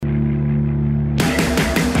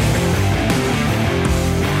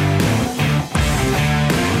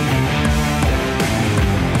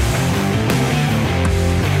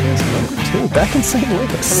back in St.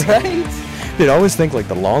 Louis. Right? Dude, I always think like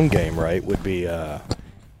the long game, right, would be if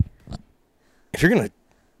you're going to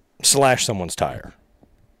slash someone's tire,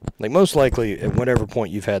 like most likely at whatever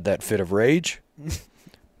point you've had that fit of rage,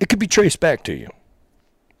 it could be traced back to you.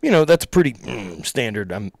 You know, that's pretty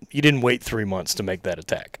standard. You didn't wait 3 months to make that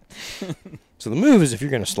attack. So the move is if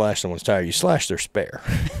you're going to slash someone's tire, you slash their spare.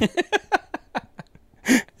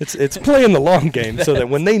 It's playing the long game so that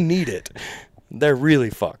when they need it, they're really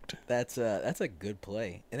fucked. That's a good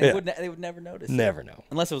play, and Yeah. they would never notice. Never know.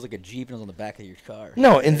 Unless it was like a Jeep and it was on the back of your car.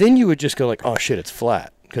 No, and then you would just go like, oh shit, it's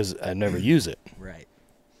flat because I never use it. Right.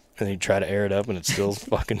 And then you try to air it up and it's still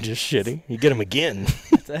fucking just shitty. You get them again.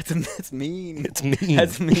 That's mean. It's mean.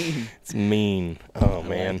 That's mean. It's mean. Oh,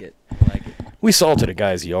 man. I like it. We salted a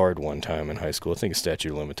guy's yard one time in high school. I think a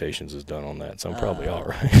statute of limitations is done on that, so I'm probably all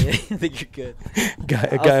right. Yeah, I think you're good.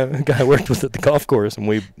 A guy I worked with at the golf course, and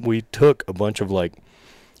we took a bunch of, like,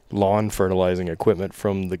 lawn fertilizing equipment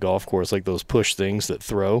from the golf course, like those push things that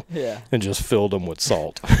throw, Yeah. and just filled them with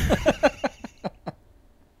salt.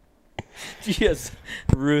 Just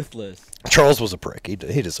ruthless. Charles was a prick. He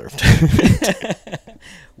deserved it.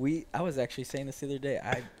 I was actually saying this the other day.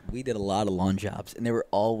 We did a lot of lawn jobs, and they were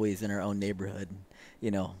always in our own neighborhood. You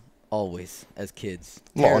know, always as kids.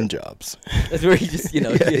 Lawn jobs. That's where you just, you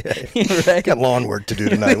know, yeah. right? Got lawn work to do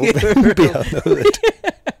tonight. We'll be out of it.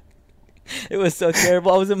 It was so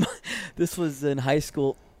terrible. This was in high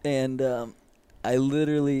school, and I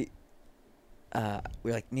literally,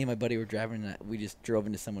 me and my buddy were driving, and we just drove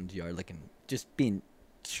into someone's yard, just being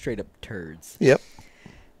straight up turds. Yep.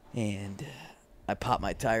 And I popped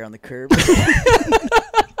my tire on the curb.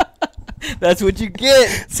 That's what you get.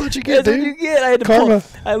 That's what you get, That's dude. what you get. Karma.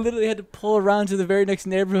 I literally had to pull around to the very next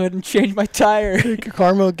neighborhood and change my tire.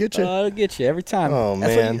 Karma will get you. It'll get you every time. Oh,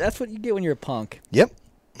 man. That's what you get when you're a punk. Yep.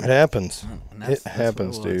 It happens. And It that's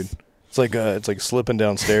happens, what it was. dude. It's like slipping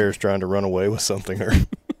downstairs trying to run away with something, or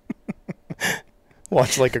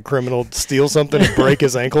watch like a criminal steal something and break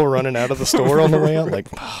his ankle running out of the store on the way out. Like,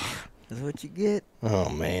 That's what you get. oh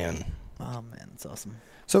man. Oh man, that's awesome.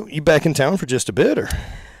 So you back in town for just a bit, or?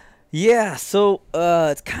 Yeah, so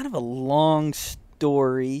it's kind of a long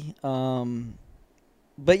story,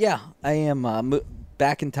 but yeah, I am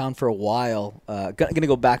back in town for a while. Gonna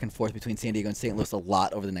go back and forth between San Diego and St. Louis a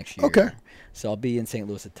lot over the next year. Okay. So I'll be in St.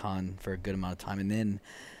 Louis a ton for a good amount of time, and then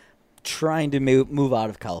trying to move out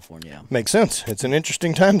of California. Makes sense. It's an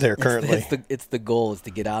interesting time there currently. It's the goal is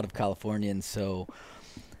to get out of California, and so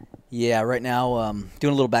yeah, right now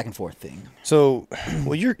doing a little back and forth thing. So,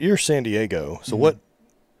 well, you're San Diego. So what?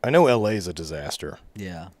 I know LA is a disaster.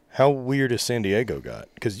 Yeah. How weird has San Diego got?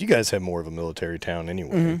 Because you guys have more of a military town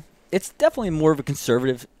anyway. Mm-hmm. It's definitely more of a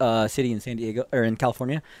conservative city in San Diego or in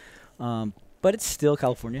California, but it's still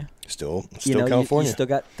California. Still You California. still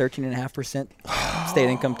got 13.5% state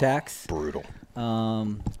income tax. Brutal.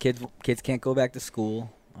 Kids can't go back to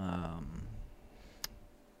school.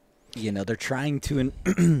 They're trying to.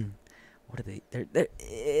 What are they?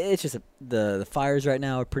 It's just the fires right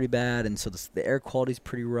now are pretty bad, and so the air quality is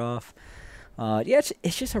pretty rough.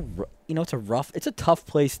 It's just it's a tough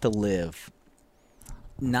place to live.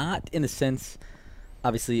 Not in the sense,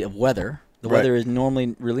 obviously, of weather. The Right. weather is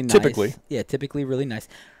normally really nice. Typically really nice.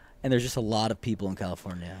 And there's just a lot of people in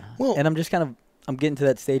California. Well- and I'm getting to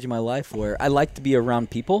that stage in my life where I like to be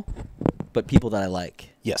around people, but people that I like.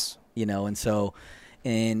 Yes.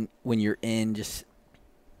 And when you're in just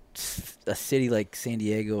a city like San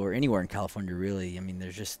Diego or anywhere in California, really, I mean,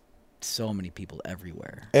 there's just so many people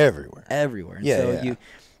everywhere. Everywhere. And Yeah, so yeah.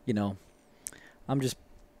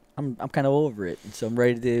 I'm kind of over it, and so I'm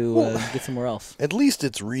ready to get somewhere else. At least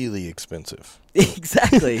it's really expensive.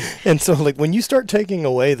 Exactly. And so, like, when you start taking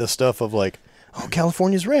away the stuff of, like, oh,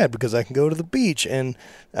 California's rad because I can go to the beach and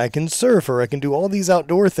I can surf or I can do all these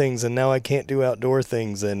outdoor things, and now I can't do outdoor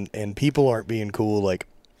things, and people aren't being cool, like,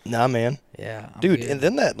 nah, man. Yeah. Dude, good. and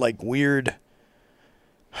then that, like, weird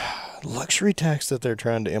luxury tax that they're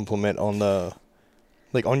trying to implement on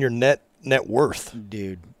on your net worth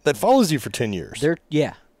Dude, that follows you for 10 years.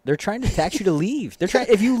 they're trying to tax you to leave. They're trying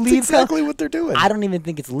if you That's leave exactly what they're doing. I don't even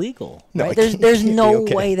think it's legal. No, right? it There's can't be no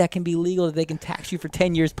okay. way that can be legal that they can tax you for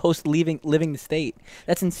 10 years post living the state.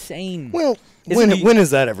 That's insane. Well, Isn't when has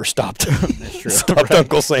that ever stopped? That's true. Stopped Right.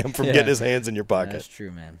 Uncle Sam from Yeah. getting his hands in your pocket. That's true,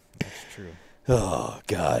 man. That's true. Oh,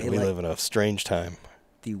 God, Hey, we like- live in a strange time.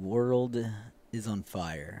 The world is on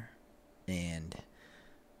fire, and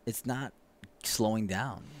it's not slowing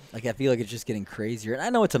down. Like, I feel like it's just getting crazier. And I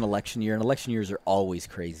know it's an election year, and election years are always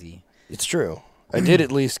crazy. It's true. I did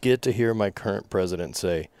at least get to hear my current president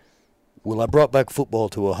say, well, I brought back football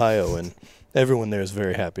to Ohio, and Everyone there is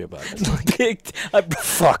very happy about it.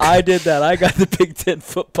 Fuck. I did that. I got the Big Ten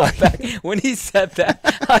football back. When he said that,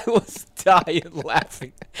 I was dying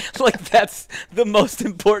laughing. Like, that's the most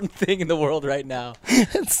important thing in the world right now.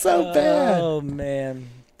 It's so bad. Oh man,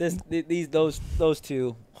 those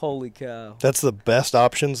two. Holy cow. That's the best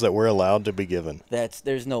options that we're allowed to be given.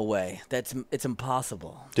 There's no way. It's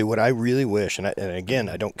impossible. Dude, what I really wish, and again,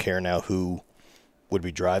 I don't care now who would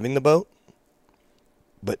be driving the boat,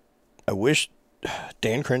 but I wish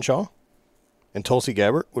Dan Crenshaw and Tulsi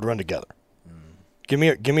Gabbard would run together. Give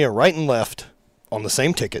me a right and left on the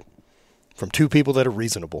same ticket from two people that are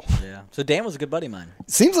reasonable. Yeah. So Dan was a good buddy of mine.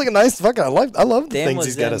 Seems like a nice fucking. I love the Dan things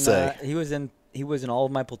he's got to say. He was in all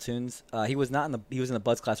of my platoons. He was in the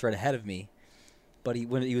Buds class right ahead of me, but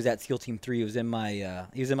when he was at SEAL Team 3, he was in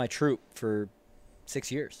my troop for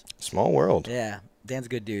 6 years. Small world. Yeah, Dan's a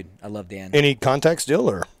good dude. I love Dan. Any contact still,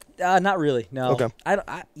 or? Not really. No. Okay.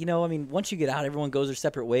 I mean, once you get out, everyone goes their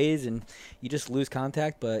separate ways, and you just lose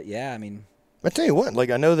contact. But yeah, I mean, I tell you what,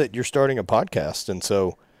 like, I know that you're starting a podcast, and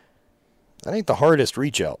so that ain't the hardest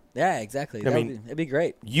reach out. Yeah, exactly. It'd be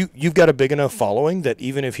great. You've got a big enough following that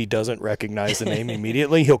even if he doesn't recognize the name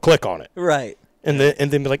immediately, he'll click on it. Right. And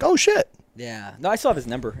then be like, oh shit. Yeah. No, I still have his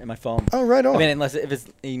number in my phone. Oh, right on. I mean,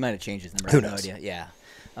 he might have changed his number. Who I have knows? no idea.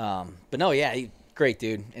 Yeah. But no, yeah, great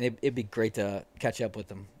dude, and it'd be great to catch up with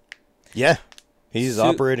him. Yeah. He's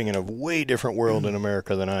operating in a way different world in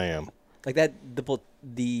America than I am. Like that,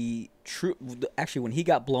 actually, when he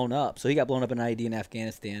got blown up, so he got blown up in IED in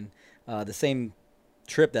Afghanistan. The same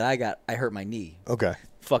trip that I hurt my knee. Okay.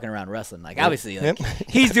 Fucking around wrestling. Like, obviously,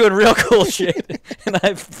 he's doing real cool shit. And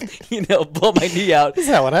I've, blown my knee out. This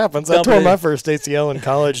is how it happens. I tore my first ACL in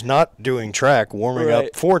college not doing track, warming up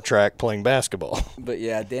for track, playing basketball. But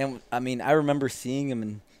yeah, damn. I mean, I remember seeing him,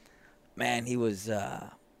 and man, he was,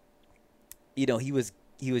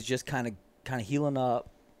 he was just kind of healing up.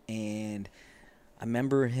 And I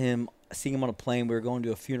remember seeing him on a plane. We were going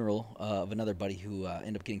to a funeral of another buddy who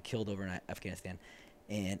ended up getting killed over in Afghanistan.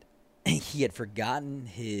 And he had forgotten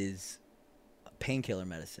his painkiller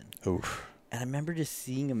medicine. Oof. And I remember just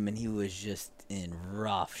seeing him, and he was just in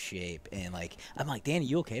rough shape. And, like, I'm like, Danny,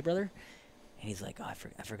 you okay, brother? And he's like, oh, I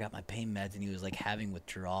forgot my pain meds. And he was, like, having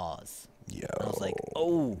withdrawals. Yo. And I was like,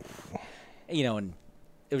 oh. And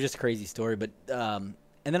it was just a crazy story. But and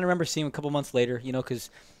then I remember seeing him a couple months later, because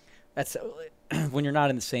that's when you're not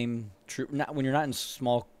in the same troop, when you're not in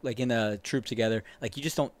small, like in a troop together, like you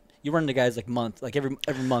just don't. You run into guys like every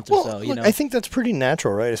month or so. Look, I think that's pretty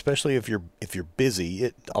natural, right? Especially if you're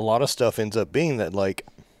busy. A lot of stuff ends up being that, like,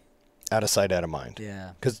 out of sight, out of mind.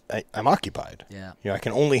 Yeah. Because I'm occupied. Yeah. I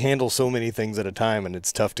can only handle so many things at a time, and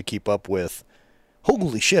it's tough to keep up with.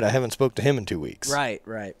 Holy shit! I haven't spoke to him in 2 weeks. Right.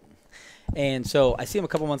 And so I see him a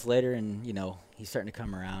couple months later, and he's starting to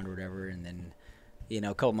come around or whatever, and then. A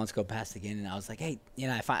couple months go past again, and I was like, hey,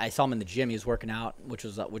 I saw him in the gym. He was working out, which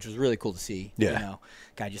was really cool to see. Yeah.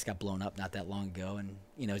 Guy just got blown up not that long ago, and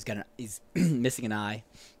he's missing an eye.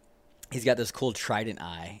 He's got this cool trident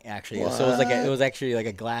eye, actually. What? So it was actually like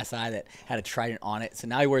a glass eye that had a trident on it. So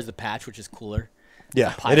now he wears the patch, which is cooler.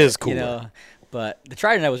 Yeah, it is cooler. But the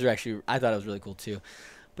trident eye was I thought it was really cool too.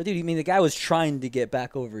 But dude, the guy was trying to get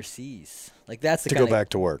back overseas. Like that's to go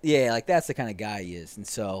back to work. Yeah, like that's the kind of guy he is, and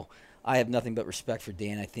so. I have nothing but respect for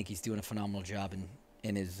Dan. I think he's doing a phenomenal job,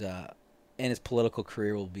 and his political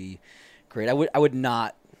career will be great. I would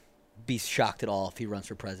not be shocked at all if he runs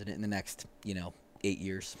for president in the next 8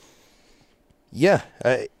 years. Yeah,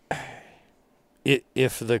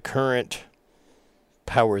 if the current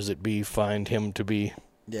powers that be find him to be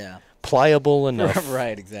pliable enough,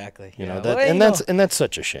 right? Exactly. That's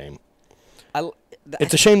such a shame.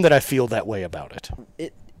 It's a shame that I feel that way about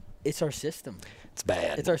it. It's our system. It's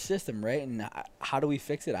bad. It's our system, right? And how do we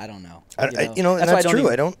fix it? I don't know. And that's true.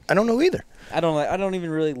 I don't know either. I don't even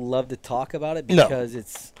really love to talk about it because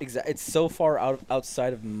it's so far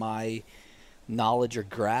outside of my knowledge or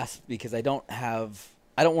grasp because I'm not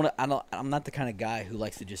the kind of guy who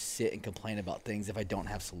likes to just sit and complain about things if I don't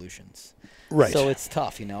have solutions. Right. So it's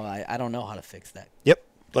tough, I don't know how to fix that. Yep.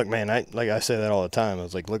 Look, man, I say that all the time. I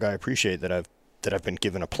was like, look, I appreciate that I've been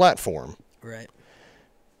given a platform. Right.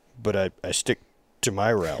 But I stick to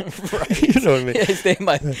my route. Right. You know what I mean? Yeah,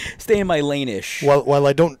 stay in my lane-ish. While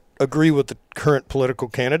I don't agree with the current political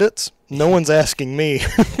candidates, no one's asking me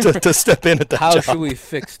to step in at that How job. should we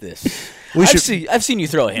fix this? I've seen you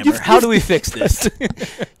throw a hammer. How do we fix this? You're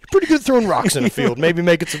pretty good throwing rocks in the field. Maybe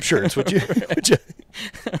making some shirts. Would you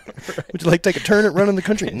like to take a turn at running the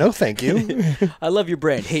country? No, thank you. I love your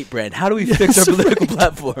brand. Hate brand. How do we fix our political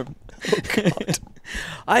platform? Oh, God.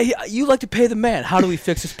 You like to pay the man. How do we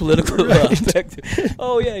fix this political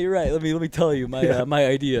Oh yeah, you're right. Let me tell you my my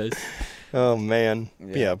ideas. Oh man,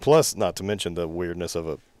 yeah. Plus, not to mention the weirdness of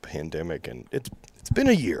a pandemic, and it's been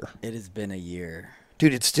a year. It has been a year,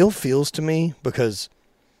 dude. It still feels to me because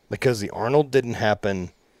the Arnold didn't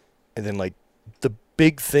happen, and then like the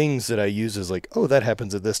big things that I use is like, oh, that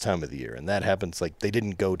happens at this time of the year, and that happens like they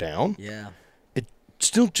didn't go down. Yeah. It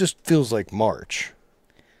still just feels like March.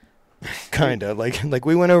 Kinda like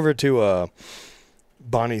we went over to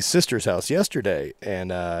Bonnie's sister's house yesterday, and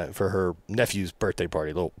for her nephew's birthday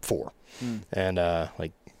party, little 4, and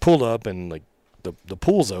like pulled up and like the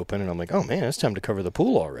pool's open, and I'm like, oh man, it's time to cover the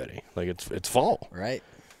pool already. Like it's fall, right?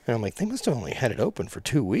 And I'm like, they must have only had it open for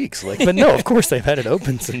 2 weeks. Like, but no, of course they've had it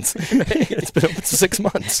open since it's been open 6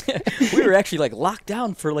 months. We were actually like locked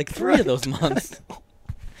down for like 3 of those months.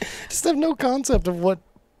 Just have no concept of what.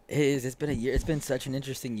 It's been a year. It's been such an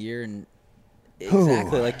interesting year, and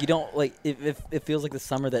exactly like you don't like it feels like the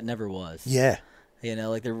summer that never was. Yeah. You know,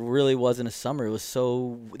 like there really wasn't a summer. It was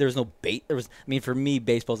there was no for me,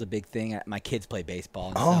 baseball's a big thing. My kids play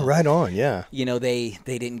baseball. Oh, right on, yeah. You know, they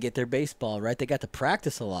didn't get their baseball, right? They got to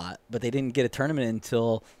practice a lot, but they didn't get a tournament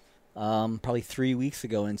until probably 3 weeks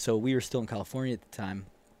ago. And so we were still in California at the time.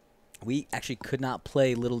 We actually could not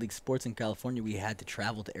play Little League sports in California. We had to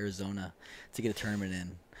travel to Arizona to get a tournament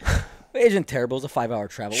in. It wasn't terrible. It was a 5-hour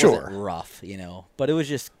travel. Sure. It wasn't rough, you know. But it was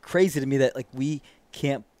just crazy to me that like we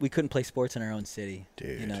couldn't play sports in our own city.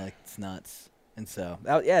 Dude. You know, like it's nuts. And so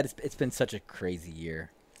it's been such a crazy year.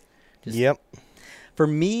 Yep. For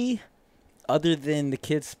me, other than the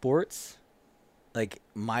kids' sports, like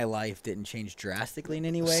my life didn't change drastically in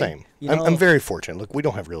any way. Same. You know? I'm very fortunate. Look, we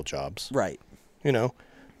don't have real jobs. Right. You know?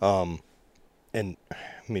 And I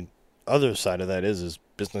mean, other side of that is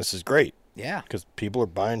business is great. Yeah. Because people are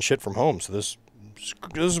buying shit from home. So this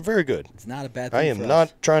is very good. It's not a bad thing. I am for not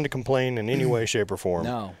us. trying to complain in any way, shape, or form.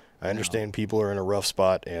 No. I understand people are in a rough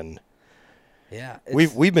spot, and yeah,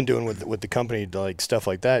 we've been doing with the company like stuff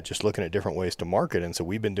like that, just looking at different ways to market, and so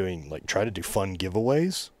we've been doing like try to do fun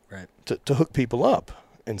giveaways, right, to hook people up,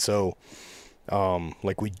 and so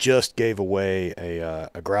like we just gave away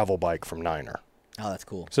a gravel bike from Niner. Oh, that's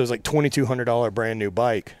cool. So it was like $2,200 brand new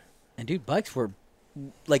bike. And dude, bikes were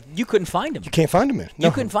like you couldn't find them. You can't find them in. No,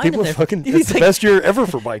 you couldn't find them. Fucking, it's the best year ever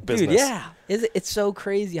for bike business. Dude, yeah, it's so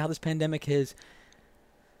crazy how this pandemic has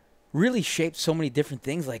really shaped so many different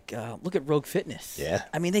things. Like look at Rogue Fitness. Yeah,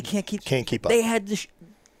 I mean they can't keep up. They had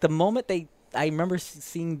the moment I remember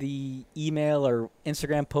seeing the email or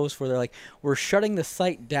Instagram post where they're like, we're shutting the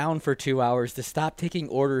site down for 2 hours to stop taking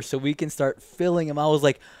orders so we can start filling them. I was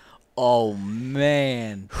like, oh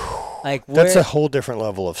man, like that's a whole different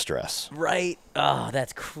level of stress, right? Oh,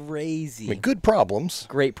 that's crazy. I mean, good problems,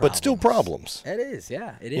 great problems, but still problems. It is,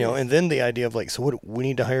 yeah, it is. You know, and then the idea of like, so what? We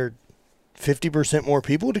need to hire 50% more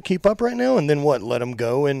people to keep up right now, and then what? Let them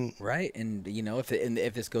go and right. And you know, if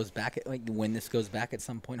this goes back, like when this goes back at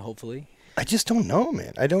some point, hopefully. I just don't know,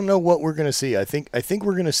 man. I don't know what we're gonna see. I think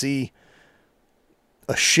we're gonna see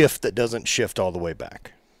a shift that doesn't shift all the way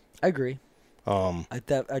back. I agree. I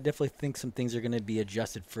definitely think some things are going to be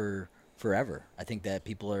adjusted for forever. I think that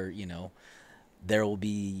people are, you know, it'll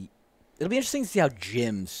be interesting to see how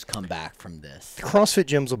gyms come back from this. The CrossFit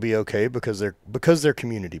gyms will be okay because they're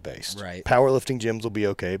community based. Right. Powerlifting gyms will be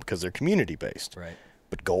okay because they're community based. Right.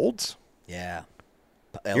 But Golds? Yeah.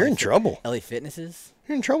 You're in trouble. LA Fitnesses?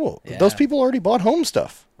 You're in trouble. Yeah. Those people already bought home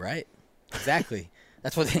stuff. Right. Exactly.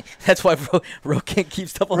 That's why Rogue can't keep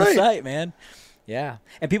stuff on the site, man. Yeah,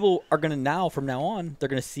 and people are gonna from now on, they're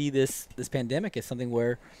gonna see this pandemic as something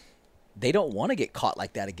where they don't want to get caught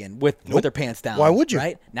like that again with their pants down. Why would you?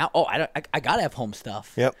 Right now, I gotta have home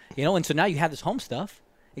stuff. Yep. You know, and so now you have this home stuff.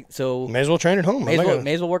 So may as well train at home. May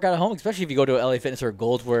as well work out at home, especially if you go to LA Fitness or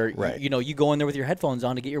Gold's, where you go in there with your headphones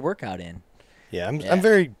on to get your workout in. Yeah, I'm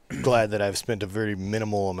very glad that I've spent a very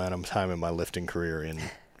minimal amount of time in my lifting career in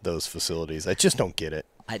those facilities. I just don't get it.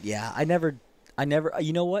 I never.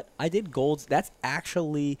 You know what? I did Gold's. That's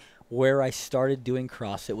actually where I started doing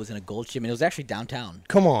CrossFit. Was in a Gold's gym, and it was actually downtown.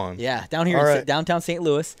 Come on. Yeah, down here in downtown St.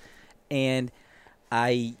 Louis, and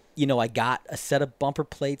I got a set of bumper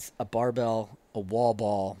plates, a barbell, a wall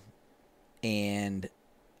ball, and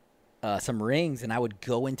some rings, and I would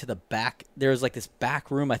go into the back. There was like this back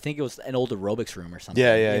room. I think it was an old aerobics room or something.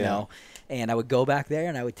 Yeah. You know, and I would go back there,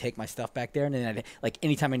 and I would take my stuff back there, and then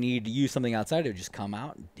anytime I needed to use something outside, I would just come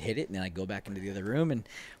out and hit it, and then I'd go back into the other room.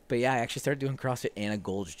 But I actually started doing CrossFit in a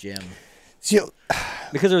Gold's gym. So,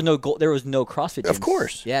 because there was no CrossFit gyms. Of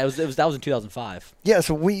course. Yeah, that was in 2005. Yeah,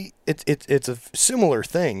 so it's a similar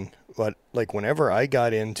thing, but like whenever I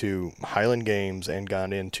got into Highland Games and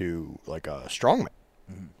got into like a strongman,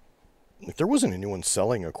 Like, there wasn't anyone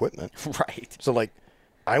selling equipment. Right. So, like,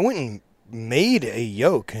 I went and made a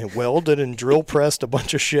yoke and welded and drill pressed a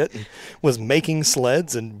bunch of shit and was making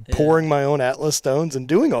sleds and pouring my own Atlas stones and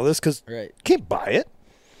doing all this because Right. you can't buy it.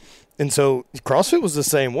 And so CrossFit was the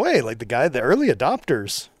same way. Like, the early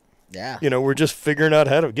adopters, Yeah. you know, were just figuring out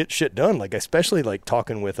how to get shit done. Like, especially, like,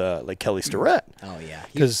 talking with, like, Kelly Starrett. Oh, yeah.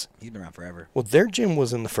 'Cause- He's been around forever. Well, their gym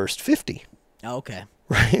was in the first 50. Oh, okay.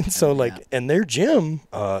 Right. So, like, Yeah. and their gym,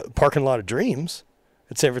 Parking Lot of Dreams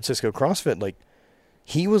at San Francisco CrossFit, like,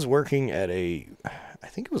 he was working at I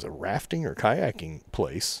think it was a rafting or kayaking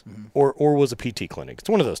place, or was a PT clinic. It's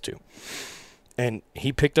one of those two. And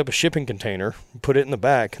he picked up a shipping container, put it in the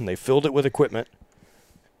back, and they filled it with equipment.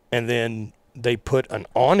 And then they put an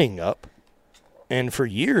awning up. And for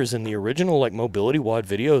years, in the original, like, Mobility WOD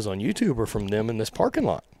videos on YouTube are from them in this parking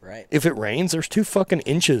lot. Right. If it rains, there's 2 fucking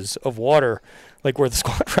inches of water, like where the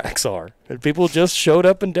squat racks are. And people just showed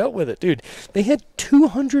up and dealt with it. Dude, they had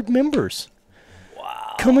 200 members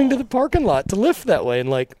coming to the parking lot to lift that way and,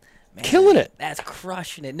 like, Man, killing it. That's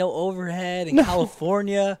crushing it. No overhead in No.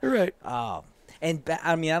 California. Right. Oh. And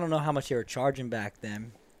I mean, I don't know how much they were charging back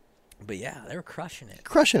then, but yeah, they were crushing it.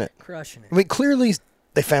 Crushing it. Crushing it. I mean, clearly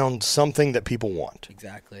they found something that people want.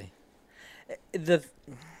 Exactly.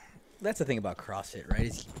 That's the thing about CrossFit,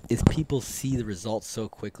 right? Is people see the results so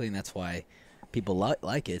quickly, and that's why people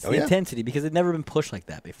like it. It's the yeah. intensity, because it's never been pushed like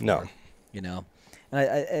that before. No. You know?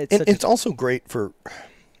 And And it's also great for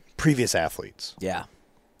previous athletes. yeah.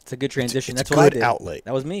 It's a good transition. It's That's a what I good did. outlet.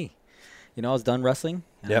 That was me. You know, I was done wrestling,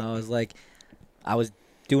 and Yep. I was like, I was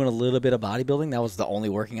doing a little bit of bodybuilding. That was the only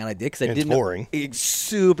working out I did because I It's didn't. boring. It's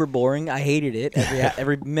super boring. I hated it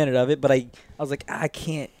every minute of it. But I was like, I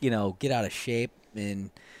can't, get out of shape, and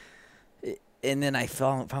then I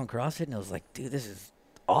found CrossFit, and I was like, dude, this is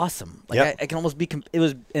awesome. Like Yep. I can almost be. It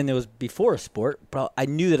was before a sport, but I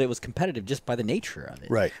knew that it was competitive just by the nature of it.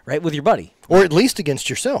 Right. Right, with your buddy. Or at least against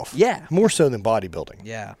yourself. Yeah. More so than bodybuilding.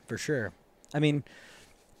 Yeah, for sure. I mean,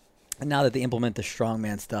 and now that they implement the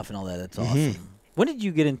strongman stuff and all that, that's Mm-hmm. awesome. When did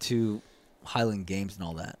you get into Highland Games and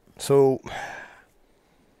all that? So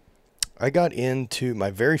I got into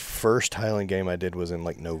my very first Highland game I did was in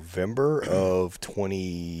like November of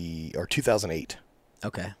 2008.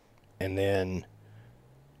 Okay. And then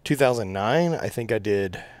 2009, I think I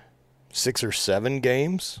did 6 or 7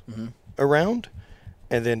 games around.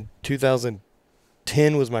 And then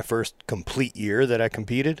 2010 was my first complete year that I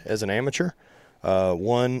competed as an amateur.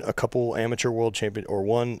 Won a couple amateur world champion, or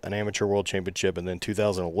won an amateur world championship. And then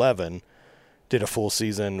 2011 did a full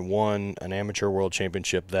season, won an amateur world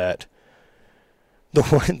championship. That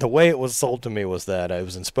the way it was sold to me was that I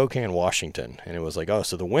was in Spokane, Washington, and it was like, oh,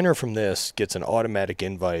 so the winner from this gets an automatic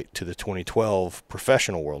invite to the 2012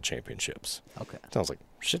 professional world championships. Okay. So I was like,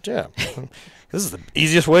 shit, yeah, this is the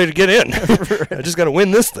easiest way to get in. I just got to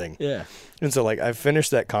win this thing. Yeah. And so, like, I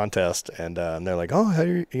finished that contest, and they're like, oh, how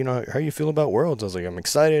you feel about Worlds? I was like, I'm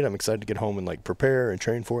excited. I'm excited to get home and, like, prepare and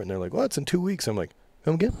train for it. And they're like, well, it's in 2 weeks. I'm like,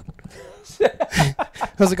 come again? I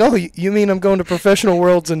was like, oh, you mean I'm going to professional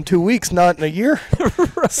Worlds in 2 weeks, not in a year?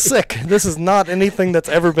 Sick. This is not anything that's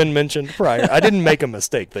ever been mentioned prior. I didn't make a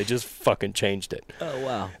mistake. They just fucking changed it. Oh,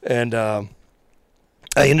 wow. And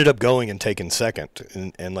I ended up going and taking second,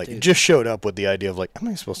 and like, Dude. just showed up with the idea of, like, I'm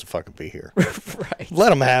not supposed to fucking be here. Right. Let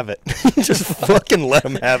them have it. Just fucking let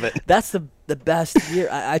them have it. That's the best year.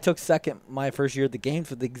 I took second my first year at the games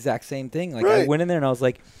for the exact same thing. Like, I Right. went in there and I was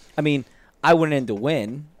like, I mean, I went in to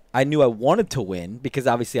win. I knew I wanted to win because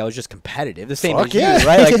obviously I was just competitive. The same Fuck as yeah. you,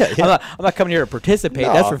 right? Like, Yeah. I'm not coming here to participate.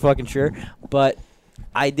 That's No. for fucking sure. But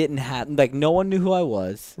I didn't have, like, no one knew who I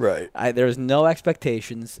was. Right. There was no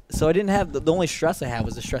expectations. So I didn't have, the only stress I had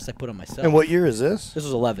was the stress I put on myself. And what year is this? This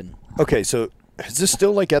was 11. Okay, so is this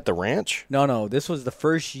still like at the ranch? No, this was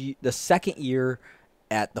the second year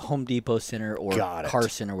at the Home Depot Center or Got it.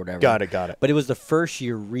 Carson or whatever. Got it. But it was the first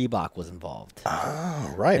year Reebok was involved.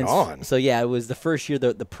 Oh, right And on. So yeah, it was the first year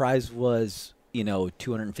the prize was,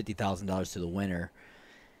 $250,000 to the winner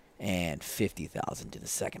and $50,000 to the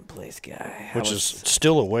second place guy. Which is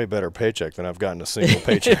still a way better paycheck than I've gotten a single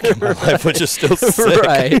paycheck in my life, which is still sick.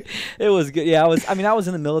 right. It was good. Yeah, I was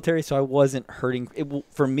in the military, so I wasn't hurting.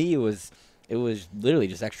 For me, it was literally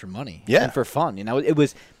just extra money. Yeah. And for fun, it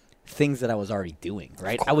was things that I was already doing,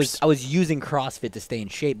 right? I was using CrossFit to stay in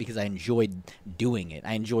shape because I enjoyed doing it.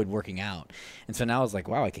 I enjoyed working out. And so now I was like,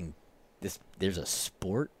 wow, there's a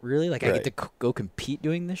sport, really? Like, I get to go compete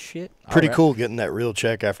doing this shit? Pretty All right. cool getting that real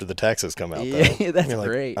check after the taxes come out, though. Yeah, that's You're like,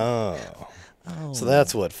 great. Oh. Oh. So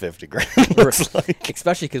that's what 50 grand looks like.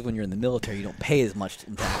 Especially because when you're in the military, you don't pay as much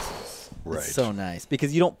in taxes. Right. It's so nice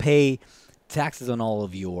because you don't pay taxes on all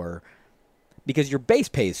of your because your base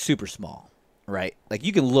pay is super small, right? Like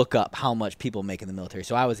you can look up how much people make in the military.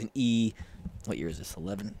 So I was in what year is this?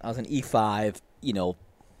 11. I was in E5.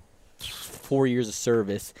 4 years of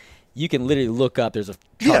service. You can literally look up. There's a chart.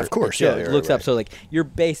 Yeah, of course. Yeah, it looks up. So like your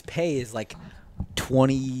base pay is like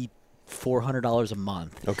 $2,400 a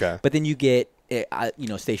month. Okay. But then you get,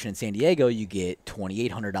 stationed in San Diego, you get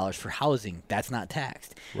 $2,800 for housing. That's not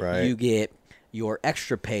taxed. Right. You get your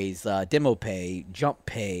extra pays, demo pay, jump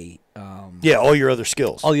pay. All your other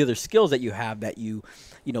skills. All the other skills that you have that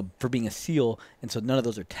for being a SEAL, and so none of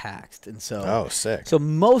those are taxed. And so, oh, sick. So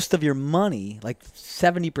most of your money, like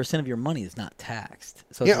 70% of your money, is not taxed.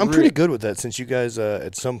 So Yeah, I'm pretty good with that since you guys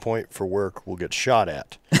at some point for work will get shot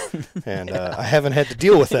at. And I haven't had to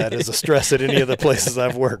deal with that as a stress at any of the places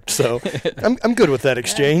I've worked. So I'm good with that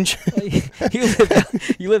exchange.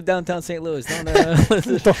 You live downtown St. Louis.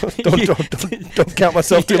 Don't count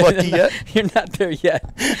myself too lucky yet. You're not there yet.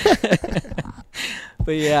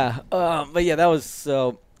 But that was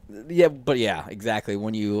so. Yeah, but yeah, exactly.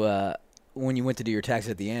 When you went to do your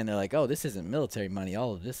taxes at the end, they're like, "Oh, this isn't military money.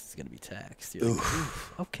 All of this is going to be taxed." You're like,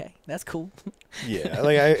 oof, okay, that's cool. Yeah,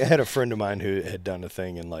 like I had a friend of mine who had done a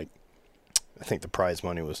thing, and like I think the prize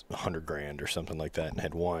money was $100,000 or something like that, and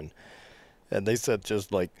had won. And they said I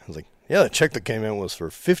was like, yeah, the check that came in was for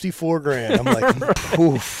 $54,000. I'm like,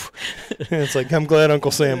 poof. And it's like, I'm glad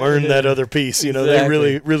Uncle Sam earned that other piece.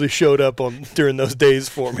 Exactly. They really showed up during those days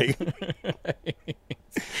for me.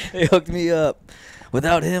 They hooked me up.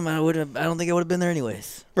 Without him, I don't think I would have been there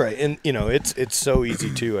anyways. Right, and it's so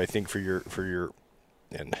easy too. I think for your,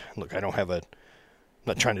 and look, I'm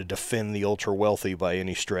not trying to defend the ultra wealthy by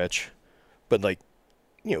any stretch, but like,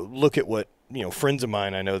 look at what friends of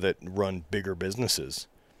mine I know that run bigger businesses.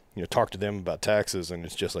 Talk to them about taxes, and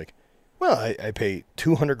it's just like, well, I pay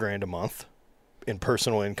 $200,000 a month in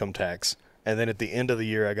personal income tax, and then at the end of the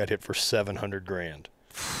year, I got hit for $700,000.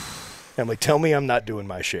 I'm like, tell me I'm not doing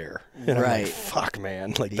my share. And right. I'm like, fuck,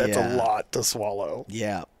 man. Like, that's a lot to swallow.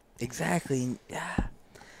 Yeah, exactly. Yeah.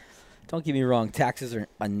 Don't get me wrong. Taxes are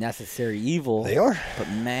a necessary evil. They are. But,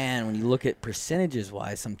 man, when you look at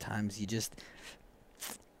percentages-wise, sometimes it's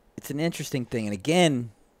an interesting thing. And,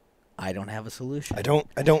 again, I don't have a solution. I don't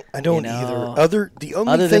either. The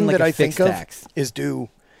only thing that I think of is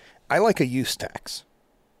I like a use tax.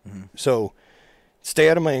 Mm-hmm. So, stay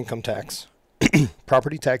out of my income tax.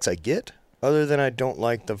 Property tax I get, other than I don't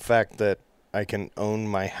like the fact that I can own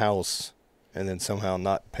my house and then somehow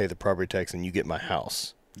not pay the property tax and you get my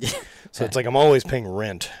house. So it's like I'm always paying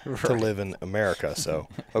rent to live in America. So,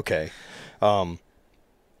 okay. But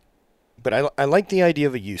I like the idea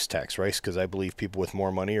of a use tax, right? Because I believe people with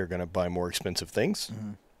more money are going to buy more expensive things.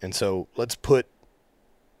 Mm-hmm. And so let's put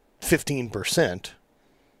 15%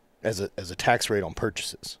 as a tax rate on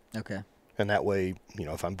purchases. Okay. And that way,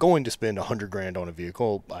 if I'm going to spend $100,000 on a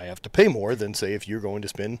vehicle, I have to pay more than, say, if you're going to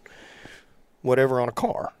spend whatever on a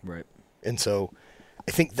car. Right. And so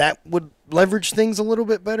I think that would leverage things a little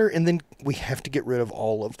bit better. And then we have to get rid of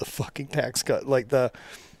all of the fucking tax cut. Like don't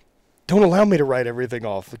allow me to write everything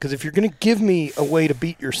off. Because if you're going to give me a way to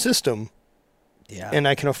beat your system, and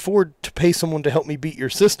I can afford to pay someone to help me beat your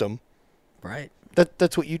system, right?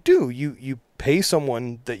 That's what you do. You pay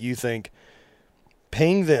someone that you think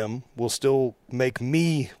paying them will still make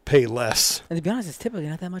me pay less. And to be honest, it's typically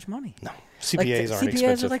not that much money. No. CPAs aren't expensive.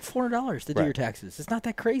 CPAs are like $400 to do your taxes. It's not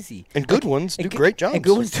that crazy. And good ones do great jobs. And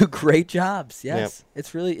good ones do great jobs. Yes. Yep.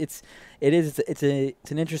 It's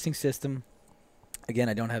an interesting system. Again,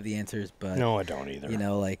 I don't have the answers, but no, I don't either.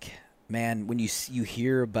 Man, when you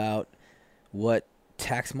hear about what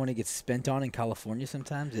tax money gets spent on in California,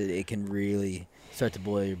 sometimes it can really start to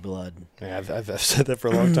boil your blood. Yeah, I've said that for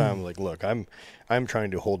a long time. Like, look, I'm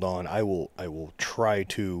trying to hold on. I will try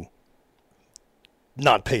to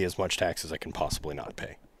not pay as much tax as I can possibly not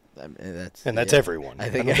pay. That's everyone. I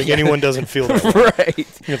don't think anyone doesn't feel that way. Right.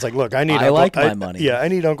 It's like, look, I like my money. Yeah, I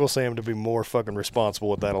need Uncle Sam to be more fucking responsible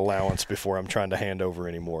with that allowance before I'm trying to hand over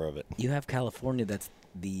any more of it. You have California that's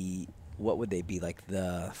what would they be, like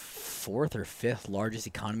the 4th or 5th largest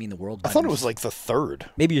economy in the world? I thought it was like the 3rd.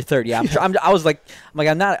 Maybe you're 3rd. Yeah, I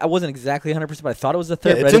wasn't exactly 100%, but I thought it was the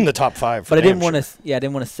 3rd. Yeah, it's in the top 5. But I didn't want to. Yeah, I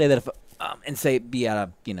didn't want to say that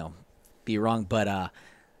be wrong. But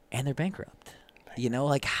and they're bankrupt.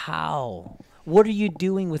 Like how? What are you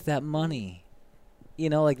doing with that money?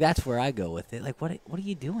 That's where I go with it. Like what are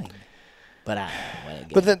you doing?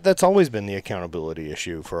 But that's always been the accountability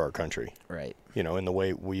issue for our country, right? In the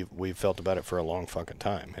way we've felt about it for a long fucking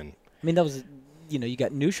time. And I mean, that was, you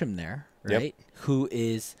got Newsom there, right?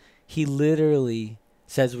 Yep. He literally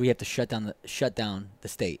says we have to shut down the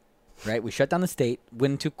state, right? We shut down the state,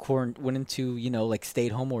 went into like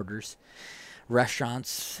stay-at-home orders.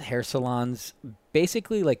 restaurants, hair salons,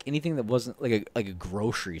 basically like anything that wasn't like a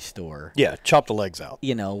grocery store. Yeah, chop the legs out.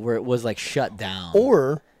 You know, where it was like shut down.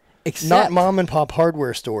 Or Except, not mom and pop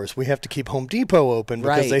hardware stores. We have to keep Home Depot open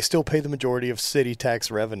because Right. they still pay the majority of city tax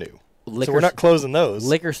revenue. So Liquor we're not closing those.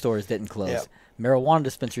 Liquor stores didn't close. Yep. Marijuana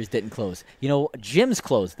dispensaries didn't close. You know, gyms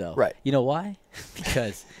closed though. Right. You know why?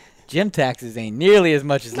 Because gym taxes ain't nearly as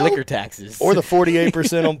much as liquor taxes. Or the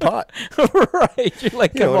 48% on pot. Right. You're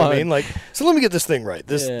like, You know come what on. I mean? Like, so let me get this thing right.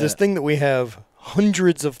 This thing that we have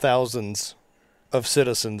hundreds of thousands of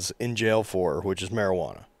citizens in jail for, which is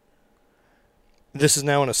marijuana. This is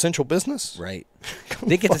now an essential business? Right.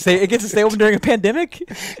 It gets to stay open during a pandemic?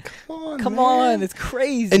 Come Man. on, it's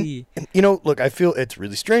crazy. And, you know, look, I feel it's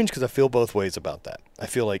really strange because I feel both ways about that. I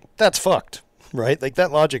feel like that's fucked, right? Like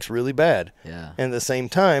that logic's really bad. Yeah. And at the same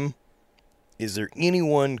time, is there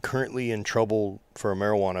anyone currently in trouble for a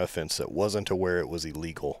marijuana offense that wasn't aware it was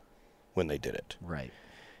illegal when they did it? Right.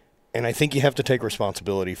 And I think you have to take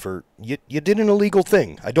responsibility for you did an illegal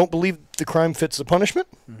thing. I don't believe the crime fits the punishment.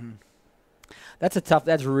 Mm-hmm.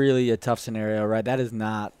 That's really a tough scenario, right? That is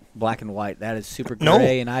not black and white. That is super No.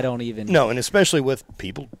 gray, and I don't even. No, and especially with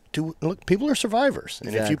people people are survivors. And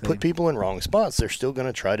if you Exactly. put people in wrong spots, they're still going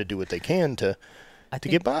to try to do what they can to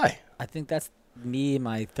get by. I think that's me,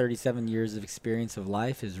 my 37 years of experience of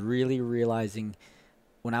life, is really realizing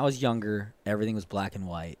when I was younger, everything was black and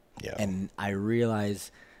white. Yeah. And I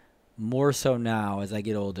realize more so now as I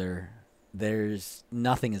get older,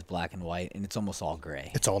 nothing is black and white, and it's almost all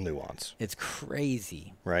gray. It's all nuance, It's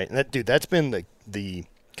crazy. right? And that's been the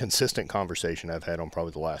consistent conversation I've had on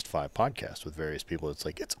probably the last 5 podcasts with various people. It's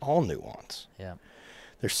like it's all nuance. Yeah.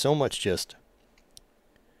 There's so much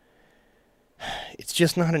it's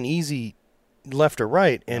just not an easy left or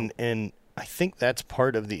right, and I think that's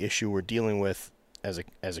part of the issue we're dealing with as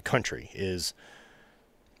a country is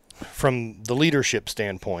from the leadership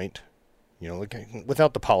standpoint, you know, like,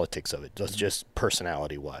 without the politics of it, just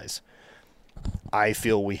personality wise. I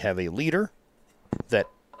feel we have a leader that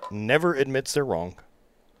never admits they're wrong,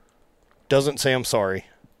 doesn't say I'm sorry,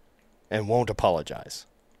 and won't apologize.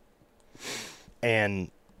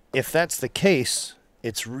 And if that's the case,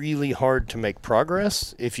 it's really hard to make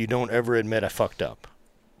progress if you don't ever admit I fucked up.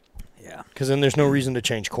 Yeah. Because then there's no reason to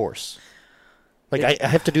change course. Like, I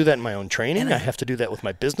have to do that in my own training. I have to do that with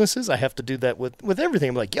my businesses. I have to do that with everything.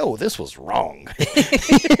 I'm like, yo, this was wrong.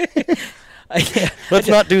 Let's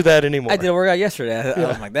not do that anymore. I did a workout yesterday. I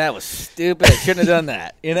was like, that was stupid. I shouldn't have done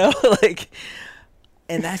that. You know, like,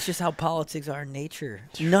 and that's just how politics are in nature.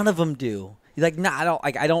 None of them do. Like, no,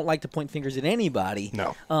 I don't like to point fingers at anybody.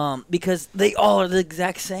 No. Because they all are the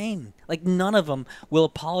exact same. Like, none of them will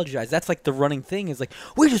apologize. That's like the running thing is like,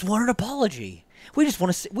 we just want an apology. We just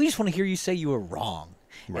want to hear you say you were wrong.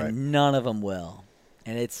 Right. And none of them will.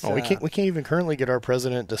 And it's we can't even currently get our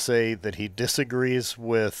president to say that he disagrees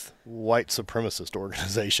with white supremacist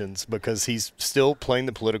organizations because he's still playing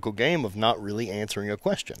the political game of not really answering a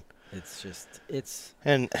question. it's just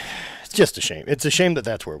a shame. It's a shame that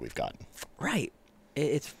that's where we've gotten. right.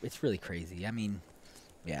 It's really crazy. I mean,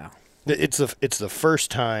 yeah. It's the first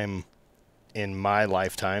time in my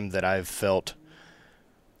lifetime that I've felt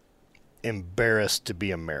embarrassed to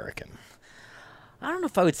be American. I don't know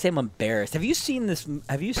if I would say I'm embarrassed. Have you seen this?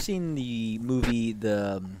 Have you seen the movie,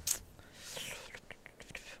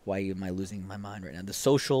 why am I losing my mind right now? The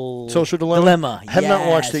Social Dilemma? I have not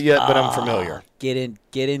watched it yet, but I'm familiar. Get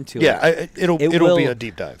into it. Yeah, it'll be a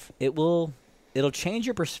deep dive. It'll change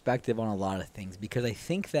your perspective on a lot of things because I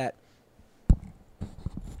think that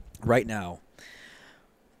right now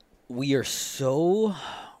we are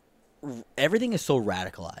everything is so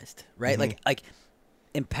radicalized, right? Mm-hmm. Like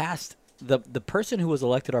in past, the person who was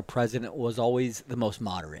elected our president was always the most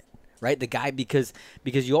moderate, right? The guy because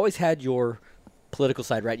you always had your political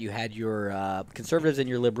side, right? You had your conservatives and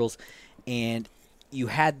your liberals, and you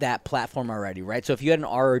had that platform already, right? So if you had an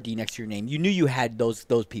R or D next to your name, you knew you had those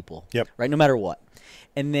people, Yep. right? No matter what.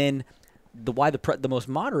 And then why the most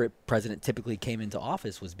moderate president typically came into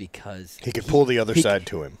office was because He could pull the other side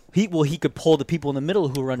to him. He could pull the people in the middle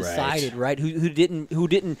who were undecided, right? Who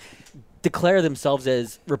didn't declare themselves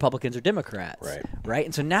as Republicans or Democrats, right?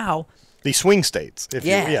 And so now The swing states.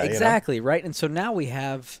 Exactly, right? And so now we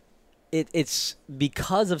have it's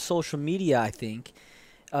because of social media, I think.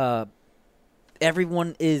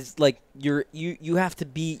 Everyone is like you have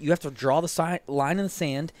to draw the line in the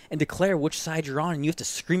sand and declare which side you're on, and you have to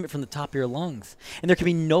scream it from the top of your lungs. And there can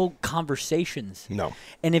be no conversations. No.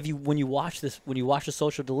 And when you watch the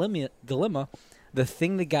Social Dilemma, the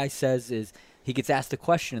thing the guy says is he gets asked a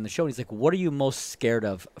question in the show, and he's like, "What are you most scared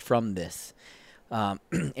of from this?" And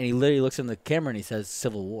he literally looks in the camera and he says,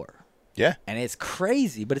 "Civil war." Yeah. And it's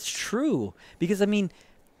crazy, but it's true. Because, I mean,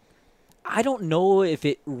 I don't know if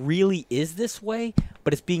it really is this way,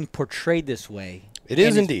 but it's being portrayed this way. It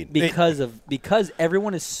is And it's indeed. Because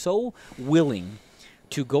everyone is so willing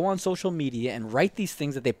to go on social media and write these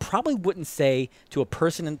things that they probably wouldn't say to a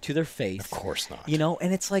person to their face. Of course not. You know,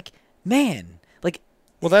 and it's like, man, like,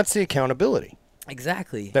 Well, that's the accountability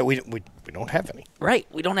exactly. that we don't have any. Right.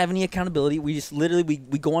 We don't have any accountability. We just literally we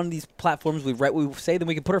go on these platforms, we write what we say, then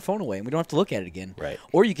we can put our phone away and we don't have to look at it again. Right.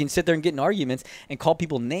 Or you can sit there and get in arguments and call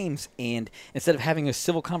people names, and instead of having a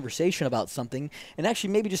civil conversation about something and actually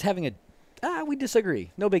maybe just having we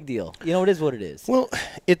disagree. No big deal. You know, it is what it is. Well,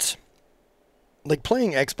 it's like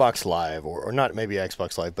playing Xbox Live, or not maybe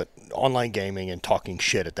Xbox Live, but online gaming and talking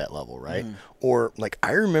shit at that level, right? Or like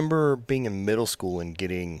I remember being in middle school and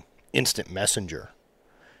getting Instant Messenger,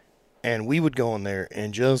 and we would go on there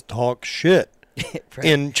and just talk shit Right.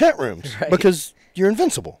 in chat rooms Right. because you're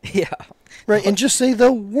invincible, Yeah. right? And just say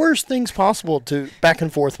the worst things possible to back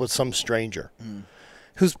and forth with some stranger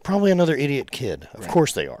who's probably another idiot kid. Of Right.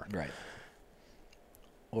 course they are. Right.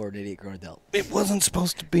 Or an idiot grown adult. It wasn't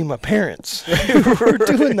supposed to be my parents who were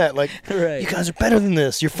doing that. Like, Right. you guys are better than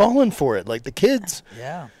this. You're falling for it. Like the kids.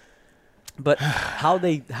 Yeah. But how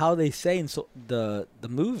they say in the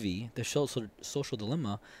movie, the show Social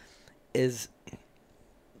Dilemma, is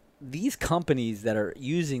these companies that are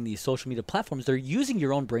using these social media platforms, they're using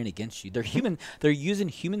your own brain against you. They're using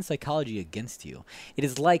human psychology against you. It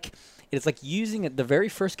is like using the very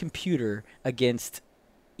first computer against,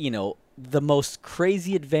 the most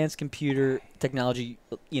crazy advanced computer technology,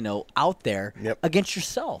 out there Yep. against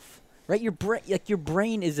yourself. Right? Your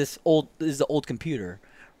brain is the old computer,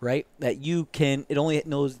 right? That it only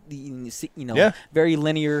knows Yeah. very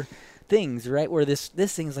linear things, right? Where this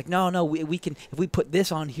thing is like, no, we can, if we put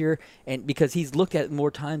this on here, and because he's looked at it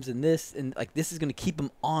more times than this, and like this is going to keep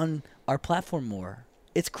him on our platform more.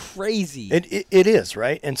 It's crazy. It is,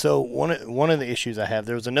 right? And so one of the issues I have,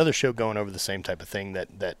 there was another show going over the same type of thing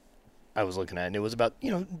that I was looking at, and it was about,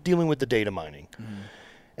 dealing with the data mining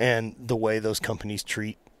and the way those companies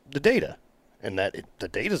treat the data, and that the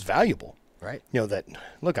data is valuable. Right.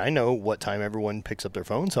 Look, I know what time everyone picks up their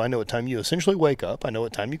phone, so I know what time you essentially wake up. I know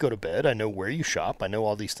what time you go to bed. I know where you shop. I know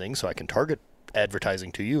all these things, so I can target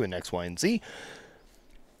advertising to you in X, Y, and Z.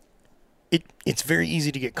 It's very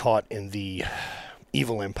easy to get caught in the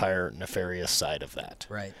evil empire nefarious side of that.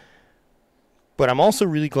 Right. But I'm also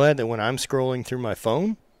really glad that when I'm scrolling through my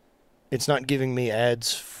phone, it's not giving me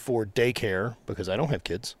ads for daycare because I don't have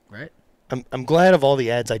kids. Right. I'm glad of all the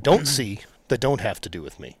ads I don't see that don't have to do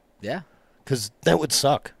with me. Yeah. Because that would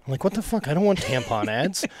suck. I'm like, what the fuck? I don't want tampon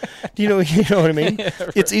ads. You know what I mean? Yeah,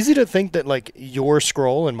 right. It's easy to think that like your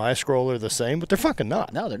scroll and my scroll are the same, but they're fucking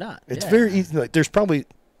not. No, they're not. It's Yeah. very easy. Like, there's probably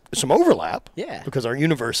some overlap. Yeah. Because our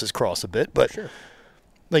universes cross a bit, but Sure.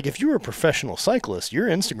 like if you're a professional cyclist, your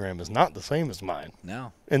Instagram is not the same as mine.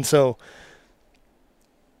 No. And so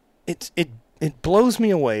it blows me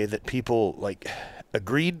away that people like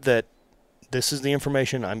agreed that this is the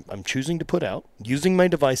information I'm choosing to put out. Using my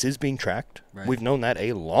device is being tracked. Right. We've known that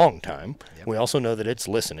a long time. Yep. We also know that it's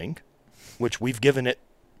listening, which we've given it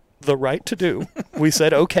the right to do. We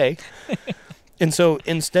said, okay. And so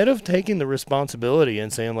instead of taking the responsibility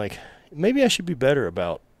and saying like, maybe I should be better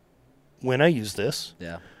about when I use this,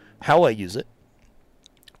 Yeah. how I use it,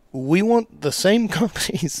 we want the same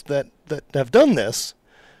companies that have done this.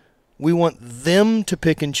 We want them to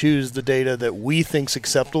pick and choose the data that we think's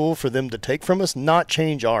acceptable for them to take from us, not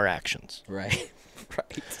change our actions. Right.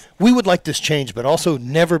 Right. We would like this change, but also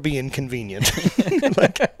never be inconvenient.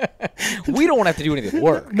 We don't want to have to do any of the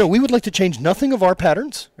work. No, we would like to change nothing of our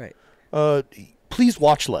patterns. Right. Please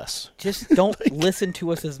watch less. Just don't listen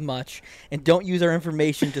to us as much, and don't use our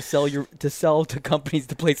information to sell to companies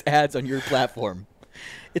to place ads on your platform.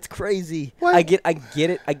 It's crazy. Well- I get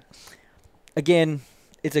it. Again,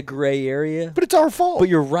 it's a gray area, But it's our fault. but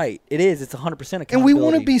you're right. It is. It's 100% accountability. and we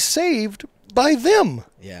want to be saved by them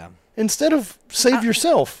Yeah. instead of save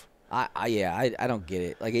yourself. I don't get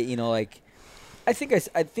it. Like I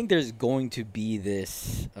think there's going to be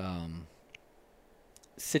this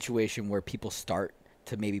situation where people start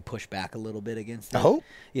to maybe push back a little bit against it. I hope.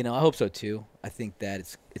 I hope so too. I think that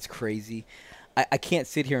it's crazy. I can't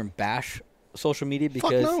sit here and bash social media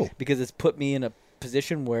no. because it's put me in a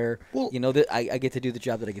position where Well- that I get to do the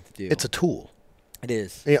job that I get to do. It's a tool. It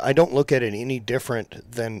is. Yeah, I don't look at it any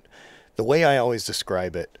different than the way I always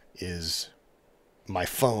describe it is my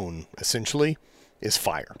phone essentially is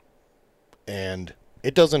fire. And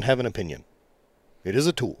it doesn't have an opinion. It is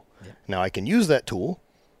a tool. Yeah. Now I can use that tool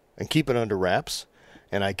and keep it under wraps,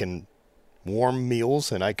 and I can warm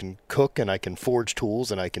meals, and I can cook, and I can forge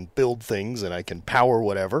tools, and I can build things, and I can power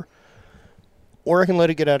whatever. Or I can let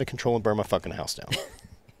it get out of control and burn my fucking house down.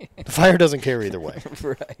 The fire doesn't care either way.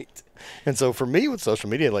 Right. And so for me with social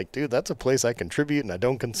media, like, dude, that's a place I contribute and I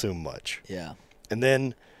don't consume much. Yeah. And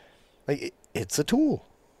then, like, it's a tool.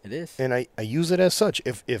 It is. And I use it as such.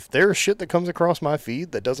 If there's shit that comes across my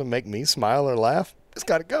feed that doesn't make me smile or laugh, it's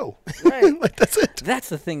got to go. Right. Like, that's it. That's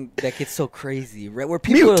the thing that gets so crazy, right? Where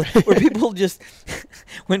people just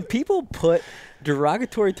when people put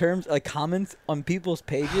derogatory terms like comments on people's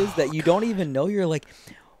pages that you don't even know, you're like,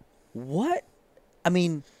 what? I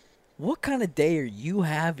mean, what kind of day are you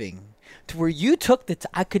having to where you took the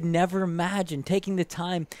I could never imagine taking the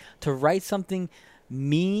time to write something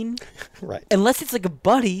mean, Right. unless it's like a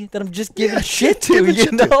buddy that I'm just giving Yeah, shit to, giving you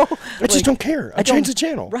shit to. know? I just don't care. I change the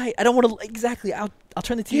channel. Right. I don't want to, exactly. I'll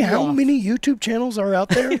turn the TV Yeah, how off. many YouTube channels are out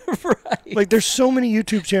there? Right. Like, there's so many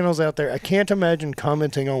YouTube channels out there. I can't imagine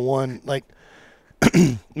commenting on one. Like,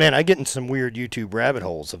 man, I get in some weird YouTube rabbit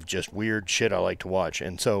holes of just weird shit I like to watch.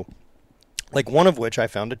 And so, like, one of which I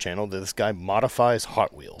found a channel that this guy modifies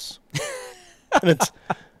Hot Wheels. And it's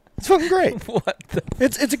fucking great. What the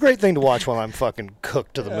It's a great thing to watch while I'm fucking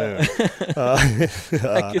cooked to the moon.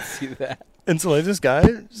 I could see that. And so like, this guy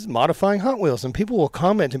is modifying Hot Wheels, and people will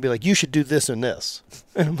comment and be like, you should do this and this.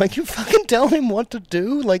 And I'm like, you fucking tell him what to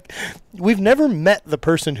do? Like, we've never met the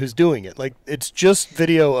person who's doing it. Like, it's just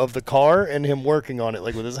video of the car and him working on it,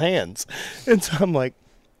 like, with his hands. And so I'm like,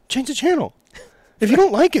 change the channel. If you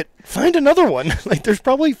don't like it, find another one. Like, there's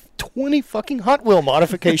probably 20 fucking Hot Wheel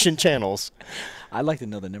modification channels. I'd like to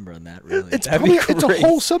know the number on that, really. It's That'd be it's a great.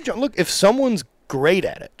 whole subject. Look, if someone's great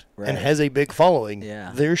at it Right. and has a big following,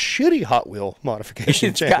 Yeah. there's shitty Hot Wheel modification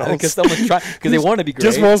It's got- channels. because someone's trying, because they want to be great.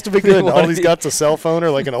 Just wants to be They good. wanna All he's be- got's a cell phone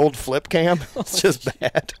or like an old flip cam. It's just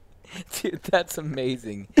bad. Dude, that's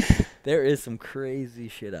amazing. There is some crazy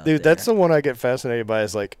shit out there. Dude, that's the one I get fascinated by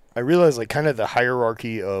is like, I realize like kind of the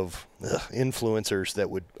hierarchy of influencers that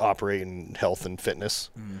would operate in health and fitness.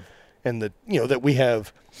 And the, you know, that we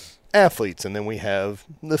have athletes, and then we have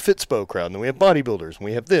the Fitspo crowd, and then we have bodybuilders, and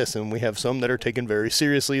we have this, and we have some that are taken very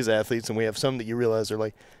seriously as athletes, and we have some that you realize are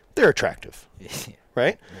like, they're attractive,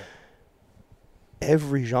 right?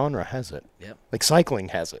 Every genre has it. Yep. Like cycling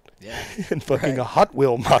has it. Yeah. And fucking Right. a Hot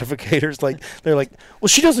Wheel modificators, like, they're like, well,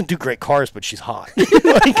 she doesn't do great cars, but she's hot.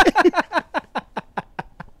 Like,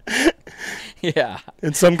 Yeah.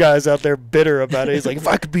 and some guy's out there bitter about it. He's like, if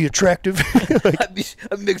I could be attractive. Like,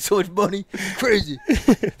 I'd make so much money. Crazy.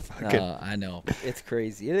 fucking- I know. It's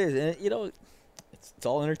crazy. It is. And, you know, it's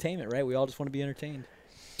all entertainment, right? We all just want to be entertained.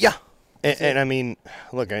 yeah. And I mean,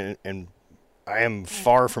 look, and I am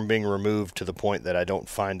far from being removed to the point that I don't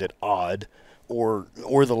find it odd or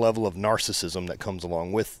the level of narcissism that comes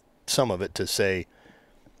along with some of it to say,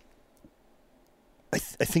 I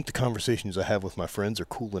think the conversations I have with my friends are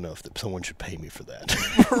cool enough that someone should pay me for that.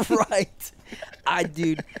 Right.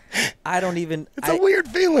 I don't even. It's a weird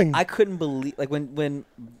feeling. I couldn't believe, like, when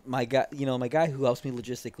my guy, my guy who helps me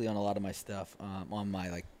logistically on a lot of my stuff, on my,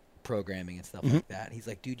 like, programming and stuff like that, he's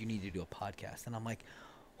like, dude, you need to do a podcast. And I'm like,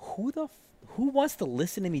 who wants to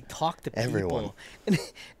listen to me talk to people? Everyone.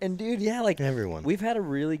 And dude, yeah, like, Everyone. we've had a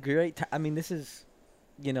really great time. I mean, this is,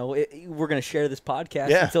 we're going to share this podcast.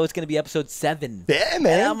 Yeah. And so it's going to be episode 7. Yeah,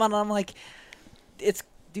 man. And I'm like,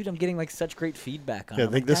 dude, I'm getting, like, such great feedback on it. Yeah, I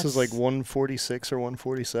I'm think like, this is like that's- 146 or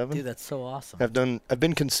 147. Dude, that's so awesome. I've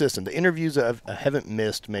been consistent. The interviews I haven't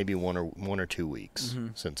missed maybe one or 2 weeks Mm-hmm.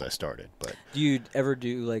 since I started, but Do you ever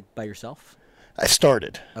do, like, by yourself? I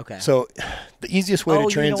started. Okay. So the easiest way Oh,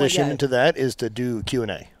 to you know what, transition yeah. into that is to do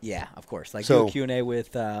Q&A. Yeah, of course. Like, So- do a Q&A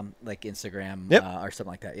with, like, Instagram Yep. or something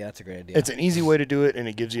like that. Yeah, that's a great idea. It's an easy way to do it, and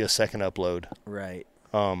it gives you a second upload, right.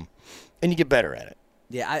 and you get better at it.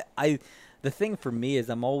 Yeah, I the thing for me is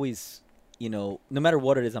I'm always, no matter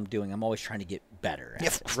what it is I'm doing, I'm always trying to get better at Yeah,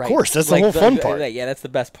 it, of right? course. That's the whole fun part. Yeah, that's the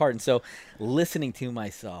best part. And so listening to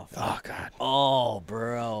myself. Oh, God. Oh,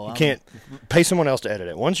 bro. You can't pay someone else to edit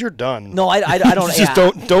it. Once you're done, No, I don't. just yeah,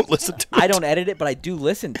 don't listen to it. I don't edit it, but I do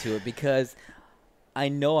listen to it because I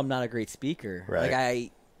know I'm not a great speaker. Right.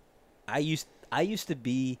 Like I used to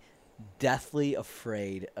be deathly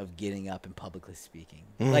afraid of getting up and publicly speaking.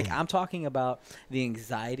 Like, I'm talking about the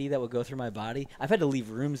anxiety that would go through my body. I've had to leave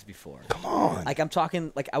rooms before. Come on. Like, I'm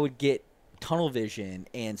talking, like, I would get tunnel vision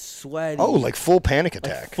and sweaty. Oh, like full panic like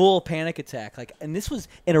attack. full panic attack. Like, and this was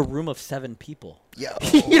in a room of 7 people. Yeah.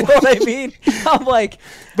 You know what I mean? I'm like,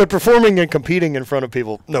 But performing and competing in front of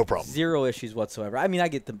people, no problem. 0 issues whatsoever. I mean, I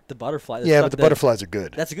get the butterfly. Yeah, but the butterflies are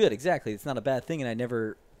good. That's good, exactly. It's not a bad thing, and I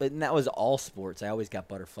never. But that was all sports. I always got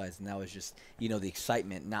butterflies, and that was just the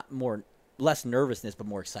excitement, not more less nervousness, but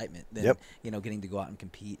more excitement than Yep. getting to go out and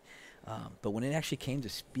compete. But when it actually came to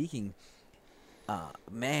speaking,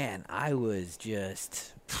 man, I was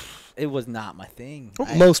just it was not my thing.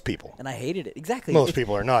 Most people. And I hated it. Exactly. Most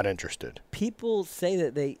people are not interested. People say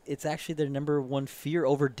that it's actually their number one fear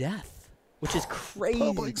over death, which is crazy.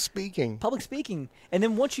 Public speaking. Public speaking. And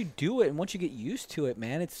then once you do it and once you get used to it,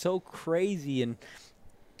 man, it's so crazy, and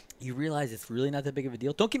you realize it's really not that big of a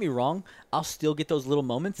deal. Don't get me wrong. I'll still get those little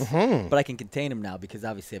moments, but I can contain them now because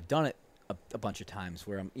obviously I've done it a bunch of times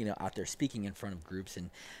where I'm, out there speaking in front of groups,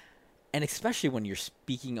 and especially when you're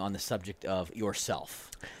speaking on the subject of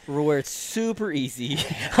yourself, where it's super easy.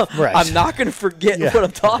 Right. I'm not going to forget Yeah. what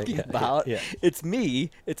I'm talking Yeah. about. Yeah. It's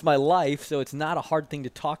me. It's my life. So it's not a hard thing to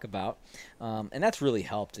talk about. And that's really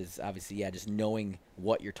helped is obviously, just knowing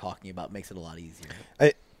what you're talking about makes it a lot easier.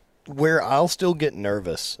 Where I'll still get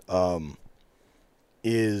nervous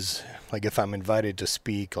is like if I'm invited to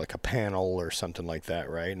speak like a panel or something like that,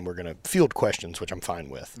 right? And we're going to field questions, which I'm fine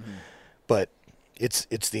with. Mm-hmm. But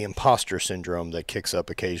it's the imposter syndrome that kicks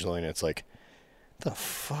up occasionally, and it's like, the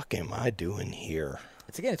fuck am I doing here?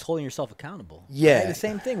 It's holding yourself accountable. Yeah. Right? The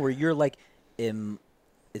same thing where you're like, is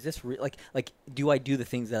this real? Like, do I do the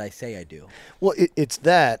things that I say I do? Well, it's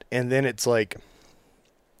that, and then it's like,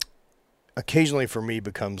 occasionally for me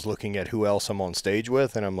becomes looking at who else I'm on stage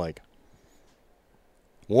with, and I'm like,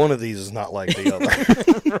 one of these is not like the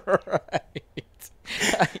other. Right.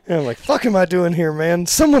 And I'm like, fuck am I doing here, man?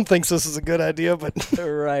 Someone thinks this is a good idea, but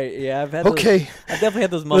Right. Yeah. I've had okay, I've definitely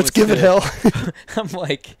had those moments. let's give it too. hell. I'm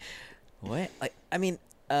like, what? Like, I mean,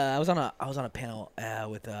 I was on a panel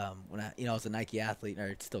with when I was a Nike athlete,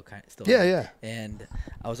 or still Yeah, yeah. and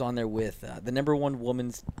I was on there with the number one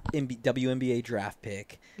women's WNBA draft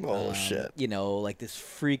pick. Oh, shit. Like this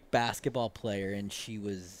freak basketball player, and she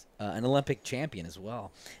was an Olympic champion as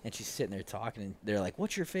well. And she's sitting there talking, and they're like,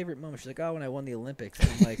 "What's your favorite moment?" She's like, "Oh, when I won the Olympics." And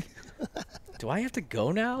I'm like, "Do I have to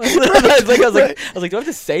go now?" I was like, "Do I have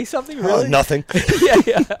to say something?" Really? Nothing.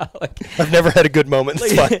 yeah. Like, I've never had a good moment.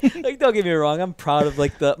 It's fine. like, don't get me wrong, I'm proud of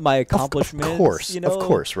like my accomplishments. Of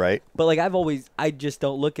course, right? But like I just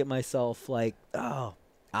don't look at myself like, oh,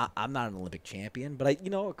 I'm not an Olympic champion, but a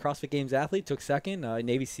CrossFit Games athlete, took second,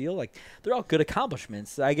 Navy SEAL, like they're all good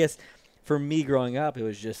accomplishments. I guess for me growing up, it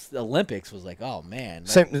was just the Olympics was like, oh man.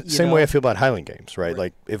 Same way I feel about Highland Games, right?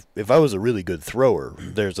 Like if I was a really good thrower,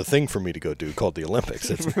 there's a thing for me to go do called the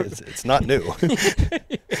Olympics. It's not new.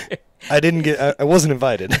 I wasn't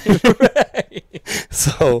invited. Right.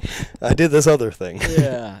 So I did this other thing.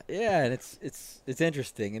 yeah, and it's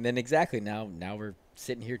interesting. And then exactly now we're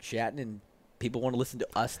sitting here chatting, and people want to listen to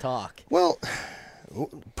us talk. Well,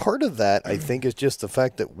 part of that I think is just the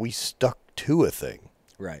fact that we stuck to a thing.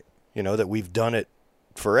 Right. That we've done it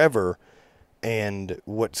forever, and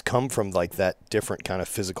what's come from like that different kind of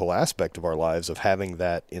physical aspect of our lives of having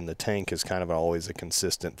that in the tank is kind of always a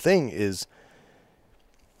consistent thing is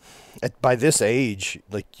by this age,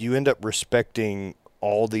 like you end up respecting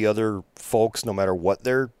all the other folks no matter what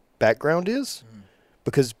their background is,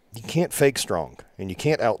 because you can't fake strong and you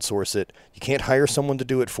can't outsource it. You can't hire someone to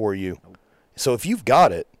do it for you. So if you've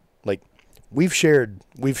got it, like we've shared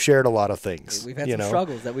a lot of things. We've had some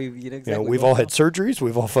struggles that we've we've all had surgeries.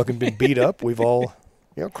 We've all fucking been beat up. We've all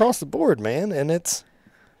across the board, man. And it's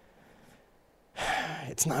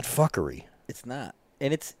not fuckery. It's not,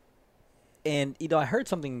 and I heard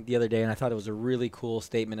something the other day, and I thought it was a really cool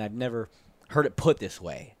statement. I've never heard it put this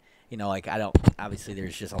way. Like I don't. Obviously,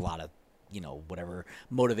 there's just a lot of whatever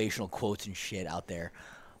motivational quotes and shit out there.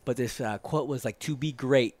 But this quote was like, to be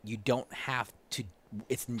great, you don't have to,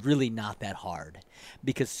 it's really not that hard,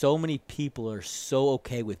 because so many people are so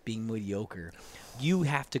okay with being mediocre. You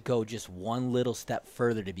have to go just one little step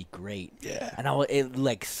further to be great. Yeah. And it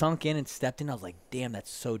like sunk in and stepped in. I was like, damn, that's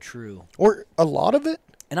so true. Or a lot of it.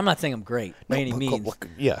 And I'm not saying I'm great by any means.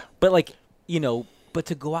 Yeah. But like, but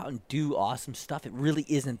to go out and do awesome stuff, it really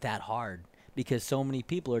isn't that hard, because so many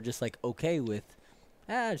people are just like okay with,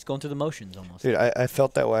 just going through the motions almost. Dude, I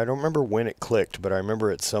felt that way. I don't remember when it clicked, but I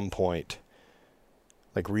remember at some point,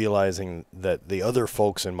 like realizing that the other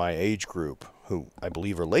folks in my age group, who I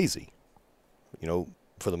believe are lazy,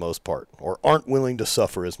 for the most part, or aren't willing to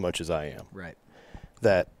suffer as much as I am. Right.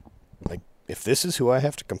 That, like, if this is who I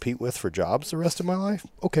have to compete with for jobs the rest of my life,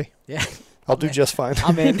 okay. Yeah. I'll do just fine.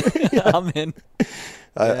 I'm in. I'm in.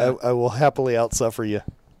 I will happily outsuffer you.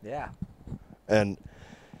 Yeah. And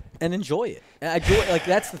enjoy it. And like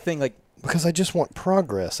that's the thing. Like, because I just want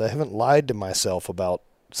progress. I haven't lied to myself about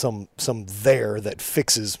some there that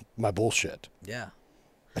fixes my bullshit. Yeah.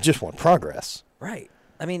 I just want progress. Right.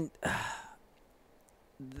 I mean,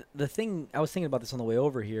 the thing I was thinking about this on the way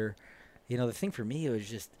over here. The thing for me, it was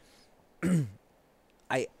just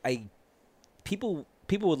I people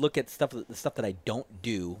would look at the stuff that I don't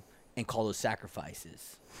do and call those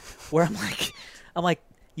sacrifices. Where I'm like,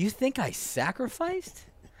 you think I sacrificed?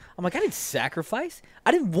 I'm like, I didn't sacrifice.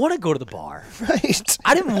 I didn't want to go to the bar. Right.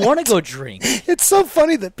 I didn't want to go drink. It's so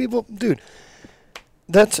funny that people, dude.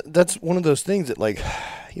 That's one of those things that, like,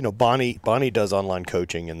 you know, Bonnie does online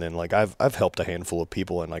coaching, and then like I've helped a handful of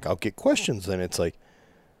people, and like I'll get questions, and it's like,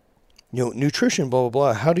 you know, nutrition, blah blah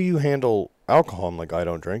blah. How do you handle alcohol? I'm like, I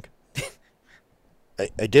don't drink.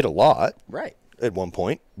 I did a lot, Right. at one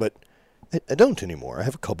point, but I don't anymore. I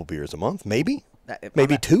have a couple beers a month, maybe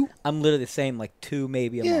I'm two. I'm literally the same, like 2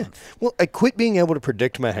 maybe a month. Well, I quit being able to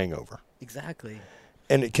predict my hangover. Exactly.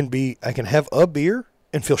 And it can be, I can have a beer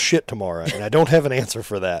and feel shit tomorrow, and I don't have an answer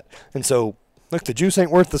for that. And so, look, the juice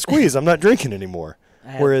ain't worth the squeeze. I'm not drinking anymore.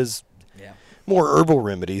 Whereas more herbal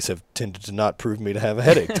remedies have tended to not prove me to have a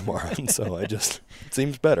headache tomorrow. And so it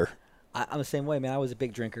seems better. I'm the same way, man. I was a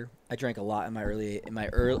big drinker. I drank a lot in my early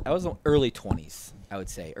I was in early 20s, I would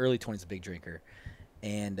say. Early 20s, a big drinker.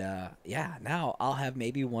 And now I'll have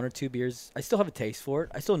maybe 1 or 2 beers. I still have a taste for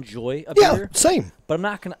it. I still enjoy a beer. Yeah, same. But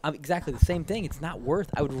I'm exactly the same thing. It's not worth.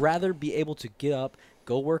 I would rather be able to get up,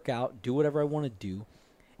 go work out, do whatever I want to do.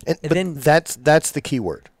 And then that's the key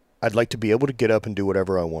word. I'd like to be able to get up and do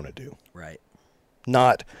whatever I want to do. Right.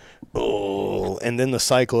 Not, and then the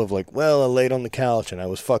cycle of like, well, I laid on the couch and I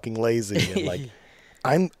was fucking lazy, and like,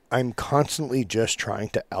 I'm constantly just trying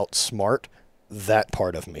to outsmart that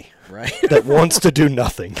part of me, right, that wants to do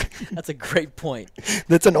nothing. That's a great point.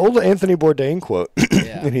 That's an old Anthony Bourdain quote,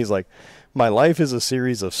 yeah. And he's like, "My life is a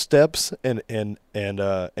series of steps and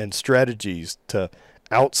strategies to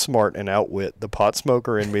outsmart and outwit the pot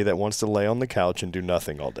smoker in me that wants to lay on the couch and do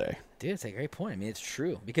nothing all day." Dude, it's a great point. I mean, it's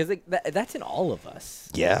true because that's in all of us.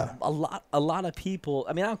 Yeah. A lot of people.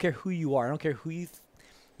 I mean, I don't care who you are. I don't care who you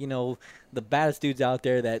know, the baddest dudes out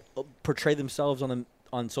there that portray themselves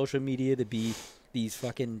on social media to be these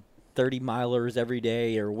fucking 30-milers every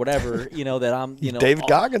day or whatever. You know that I'm. You know, David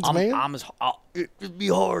Goggins, man. Just be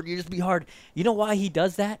hard. You just be hard. You know why he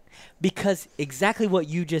does that? Because exactly what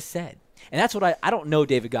you just said. And that's what I don't know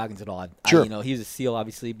David Goggins at all. Sure. You know, he's a SEAL,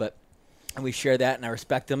 obviously, but. And we share that, and I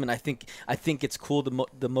respect him, and I think it's cool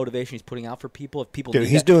the motivation he's putting out for people. If people,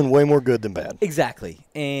 he's doing way more good than bad. Exactly,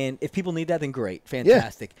 and if people need that, then great,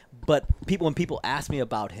 fantastic. Yeah. But when people ask me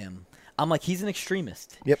about him, I'm like, he's an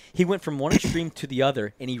extremist. Yep. He went from one extreme to the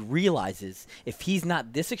other, and he realizes if he's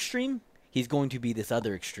not this extreme, he's going to be this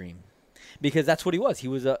other extreme. Because that's what he was. He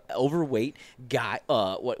was a overweight guy.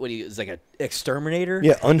 What he was, like an exterminator.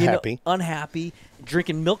 Yeah, unhappy. You know, unhappy,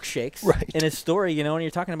 drinking milkshakes. Right. In his story, you know, and you're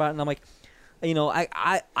talking about it, and I'm like, you know,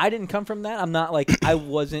 I didn't come from that. I'm not like I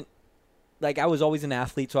wasn't like I was always an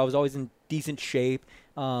athlete, so I was always in decent shape.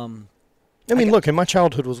 I mean, look, and my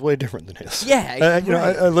childhood was way different than his. Yeah, you know,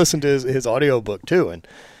 I listened to his audiobook too, and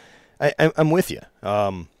I'm with you.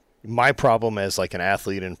 My problem as like an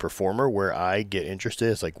athlete and performer, where I get interested,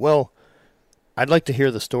 is like, well, I'd like to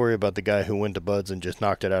hear the story about the guy who went to Bud's and just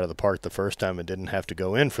knocked it out of the park the first time and didn't have to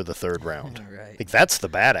go in for the third round. Right. Like, that's the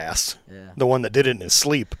badass. Yeah. The one that did it in his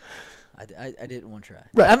sleep. I didn't want to try.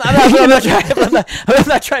 Right. I'm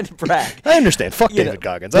not trying to brag. I understand. Fuck David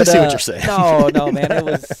Goggins. I see what you're saying. No, man. It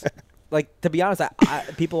was like, to be honest,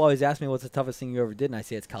 people always ask me what's the toughest thing you ever did, and I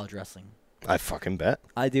say it's college wrestling. I fucking bet.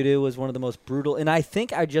 It was one of the most brutal, and I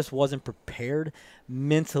think I just wasn't prepared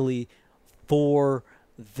mentally for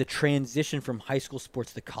the transition from high school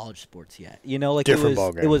sports to college sports yet. You know, like different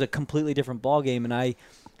ball game. It was a completely different ball game, and I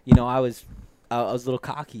was a little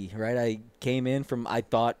cocky, right? I came in from, I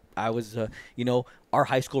thought I was, our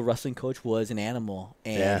high school wrestling coach was an animal,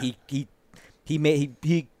 and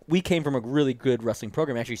we came from a really good wrestling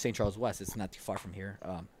program, actually St. Charles West. It's not too far from here,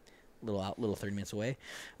 little 30 minutes away.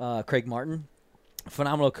 Craig Martin,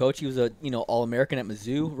 phenomenal coach. He was a All-American at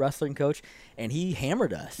Mizzou wrestling coach, and he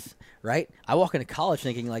hammered us, right? I walk into college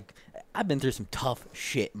thinking like, I've been through some tough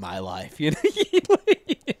shit in my life,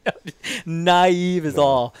 naive as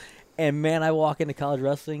all. And man, I walk into college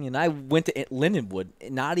wrestling, and I went to Lindenwood,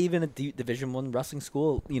 not even a Division I wrestling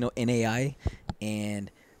school, NAI, and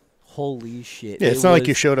holy shit! Yeah, it's not like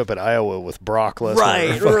you showed up at Iowa with Brock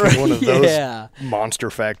Lesnar, or fucking one of those monster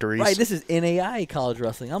factories. Right, this is NAI college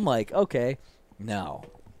wrestling. I'm like, okay, no,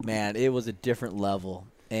 man, it was a different level,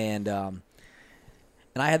 and I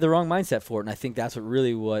had the wrong mindset for it, and I think that's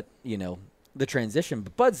what the transition.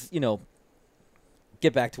 But Bud's,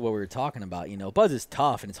 get back to what we were talking about. Buzz is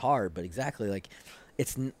tough and it's hard, but exactly like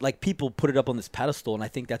it's like people put it up on this pedestal, and I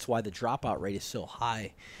think that's why the dropout rate is so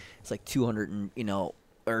high. It's like 200 and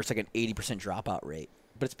or it's like an 80% dropout rate,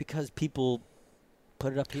 but it's because people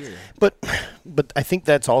put it up here. But I think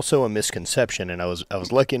that's also a misconception, and I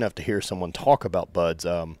was lucky enough to hear someone talk about buds.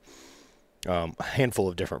 A handful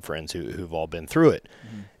of different friends who've all been through it,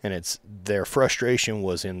 and it's their frustration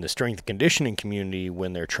was in the strength and conditioning community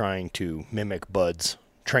when they're trying to mimic buds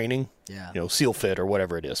training, seal fit or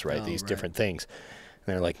whatever it is, right? These different things,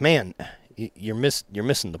 and they're like, man, you're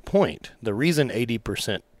missing the point. The reason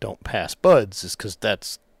 80% don't pass buds is because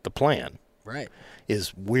that's the plan. Right.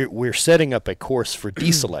 Is we're setting up a course for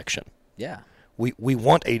deselection. Yeah. We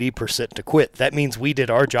want 80% to quit. That means we did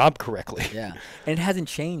our job correctly. Yeah. And it hasn't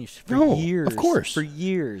changed for years. Of course. For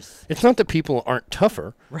years. It's not that people aren't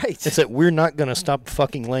tougher. Right. It's that we're not going to stop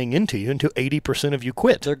fucking laying into you until 80% of you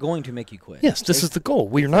quit. They're going to make you quit. Yes, this is the goal.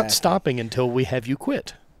 We're not stopping until we have you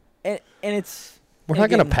quit. And it's... We're not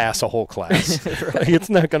going to pass a whole class. Right. It's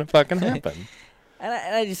not going to fucking happen. And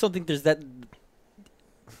I just don't think there's that...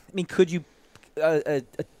 I mean, could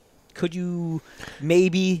you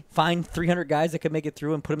maybe find 300 guys that could make it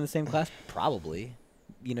through and put them in the same class? Probably.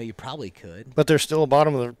 You probably could. But they're still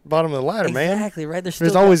bottom of the ladder, man. Exactly, right?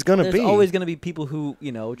 There's always going to be. There's always going to be people who,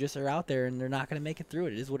 just are out there and they're not going to make it through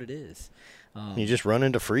it. It is what it is. You just run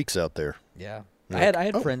into freaks out there. Yeah. Like, I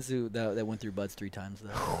had friends that went through buds 3 times, though.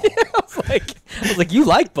 I was like, you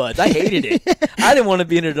like buds. I hated it. I didn't want to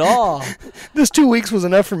be in it at all. This 2 weeks was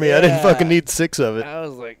enough for me. Yeah. I didn't fucking need 6 of it. I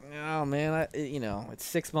was like, oh, man. It's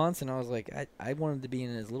 6 months, and I was like, I wanted to be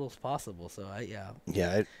in it as little as possible. So,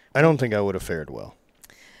 Yeah, I don't think I would have fared well.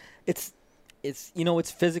 It's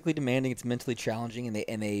physically demanding, it's mentally challenging,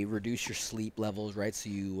 and they reduce your sleep levels, right? So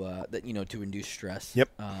to reduce stress. Yep.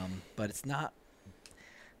 But it's not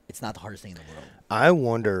the hardest thing in the world. I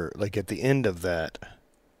wonder, like at the end of that,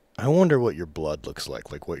 I wonder what your blood looks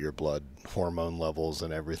like what your blood hormone levels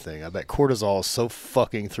and everything. I bet cortisol is so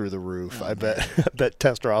fucking through the roof. I bet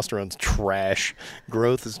testosterone's trash.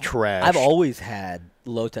 Growth is trash. I've always had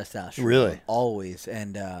low testosterone. Really? Always.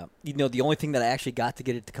 And, the only thing that I actually got to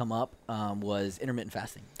get it to come up was intermittent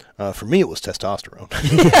fasting. For me, it was testosterone.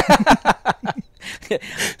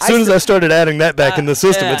 As soon as I started adding that back in the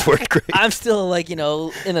system, it's worked great. I'm still in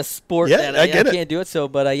a sport that I can't do it. So,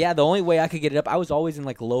 but the only way I could get it up, I was always in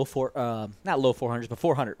not low 400s, but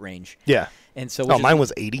 400 range. Yeah. And so, mine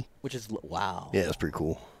was 80. Which is wow. Yeah, that's pretty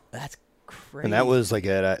cool. That's crazy. And that was I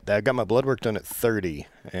got my blood work done at 30,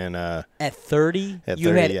 and at 30, at you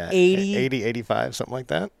 30, had yeah, 80, 85, something like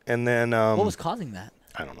that. And then what was causing that?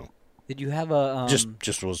 I don't know. Did you have a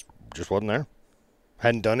just wasn't there.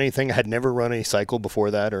 Hadn't done anything. I had never run a cycle before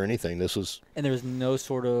that or anything. This was... And there was no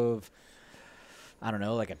sort of, I don't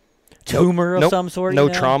know, like a tumor of some sort? No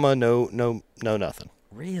trauma, no nothing.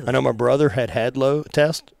 Really? I know my brother had low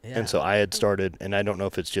test, and so I had started, and I don't know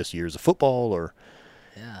if it's just years of football or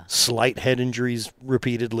slight head injuries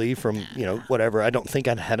repeatedly from, whatever. I don't think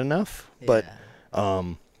I'd had enough, but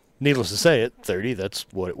needless to say, at 30, that's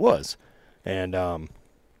what it was. And...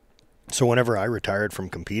 So whenever I retired from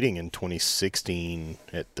competing in 2016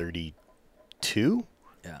 at 32,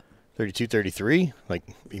 32, 33,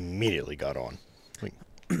 immediatally got on.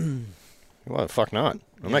 Well, the fuck not?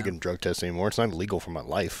 I'm not getting drug tests anymore. It's not illegal for my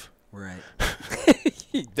life. Right.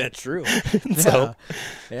 That's true. So,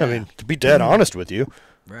 I mean, to be dead honest with you,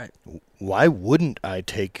 right? Why wouldn't I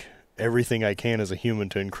take everything I can as a human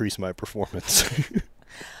to increase my performance?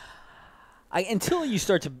 Until it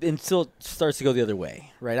starts to go the other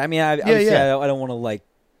way, right? I mean, I don't want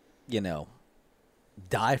to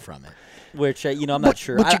die from it, which I'm not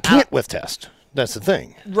sure. But you can't with test. That's the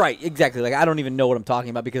thing. Right, exactly. I don't even know what I'm talking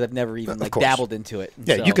about because I've never even dabbled into it.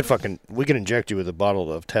 Yeah, so. We could inject you with a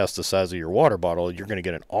bottle of test the size of your water bottle. You're going to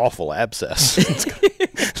get an awful abscess.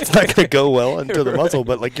 It's not going to go well into the muscle,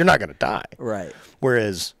 but you're not going to die. Right.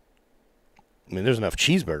 Whereas, there's enough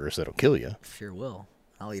cheeseburgers that'll kill you. Sure will.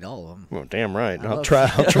 I'll eat all of them. Well, damn right. I'll try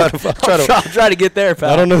to get there,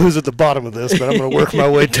 pal. I don't know who's at the bottom of this, but I'm going to work my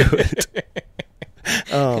way to it.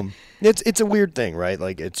 It's a weird thing, right?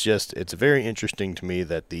 It's very interesting to me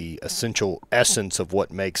that the essential essence of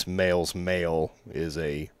what makes males male is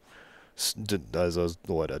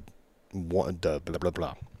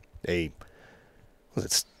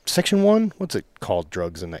Section 1? What's it called?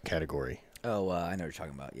 Drugs in that category? Oh, I know what you're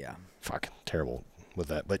talking about. Yeah. Fuck, terrible with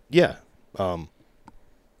that, but yeah.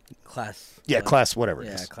 Class. Yeah, class whatever it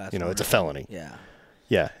is. Class. It's a felony. Yeah.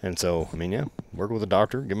 Yeah, and so working with a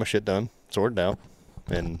doctor, get my shit done, sort it out,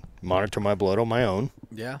 and monitor my blood on my own.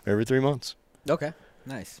 Yeah. Every 3 months. Okay.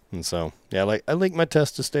 Nice. And so I like my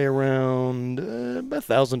test to stay around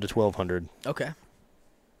 1,000 to 1,200. Okay.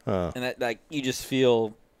 And that you just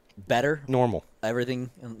feel better. Normal. Everything.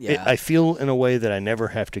 Yeah. I feel in a way that I never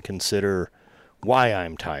have to consider why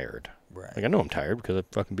I'm tired. Right. I know I'm tired because I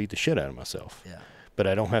fucking beat the shit out of myself. Yeah. but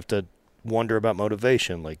I don't have to wonder about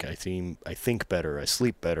motivation. Like I think better, I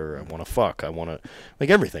sleep better, I want to fuck, I want to like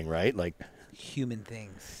everything, right? Like Human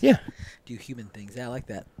things. yeah. Do human things. Yeah, I like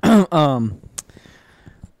that. I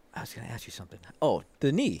was gonna ask you something. Oh,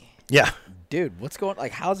 the knee. Yeah. Dude, what's going?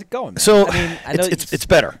 Like, how's it going, man? So I mean, I know it's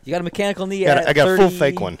better. You got a mechanical knee. I got a full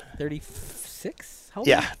fake one. 36. How old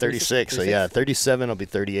Yeah, are you? 36. So yeah, 37. I'll be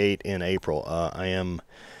 38 in April. I am.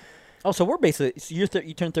 Oh, so we're basically. So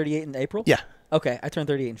you turned 38 in April. Yeah. Okay, I turned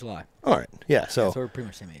 38 in July. All right. Yeah. So So we're pretty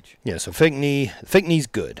much the same age. yeah. So fake knee. Fake knee's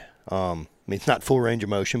good. I mean, it's not full range of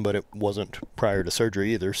motion, but it wasn't prior to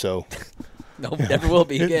surgery either. So No, never will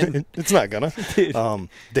be again. it's not gonna. Dude.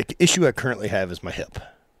 The issue I currently have is my hip.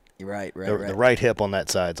 You're right. The right hip on that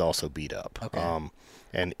side's also beat up. Okay.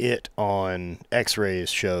 And it on X-rays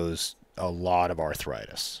shows a lot of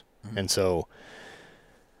arthritis. Mm-hmm. And so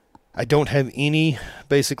I don't have any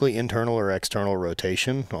basically internal or external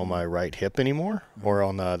rotation on my right hip anymore, or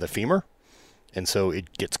on the femur. And so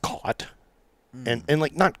it gets caught. And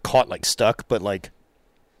like not caught like stuck, but like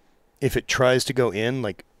if it tries to go in,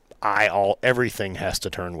 like everything has to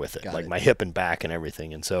turn with it. Got Like it. my hip and back and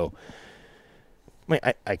everything. And so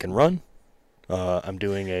I can run. I'm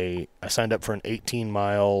doing I signed up for an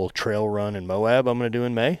 18-mile trail run in Moab I'm going to do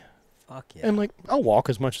in May. Fuck yeah. And like I'll walk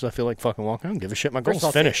as much as I feel like fucking walking. I don't give a shit. My goal's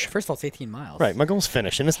finish. First of all, it's 18 miles. Right, my goal's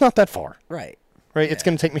finish, and it's not that far. Right. Right, it's Yeah.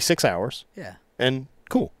 going to take me 6 hours, Yeah. and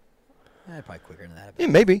cool. Probably quicker than that. Yeah,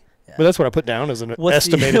 maybe. Yeah. But that's what I put down as an What's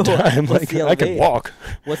the- estimated time. what's Like the I can elevation? walk.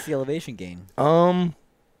 What's the elevation gain? I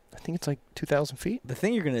think it's like 2,000 feet, The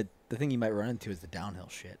thing you might run into is the downhill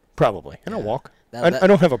shit. probably. And I'll Yeah. walk. That- I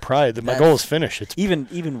don't have a pride that my goal is finish. It's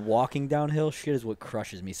Even walking downhill shit is what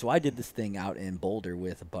crushes me. So I did this thing out in Boulder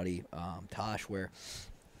with a buddy, Tosh, where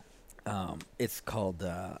it's called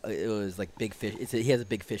it was like Big Fish. He has a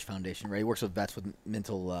Big Fish Foundation, right? He works with vets with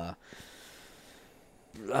mental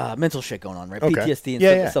shit going on, right? Okay. PTSD and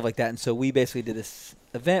Yeah. stuff like that. And so we basically did this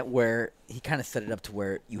event where he kind of set it up to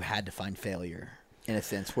where you had to find failure in a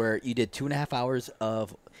sense, where you did 2.5 hours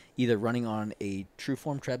of either running on a true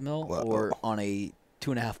form treadmill Whoa. or on a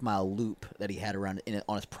 2.5 mile loop that he had around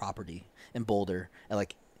on his property in Boulder at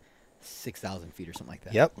like 6,000 feet or something like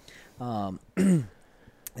that. Yep.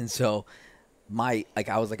 And so I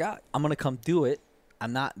was like, I'm gonna come do it.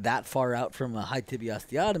 I'm not that far out from a high tibia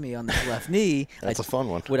osteotomy on this left knee. That's a fun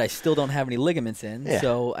one. But I still don't have any ligaments in, Yeah.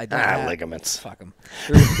 so I don't have ligaments. Fuck them.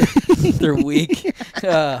 They're weak.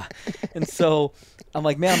 And so I'm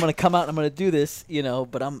like, man, I'm gonna come out and I'm gonna do this,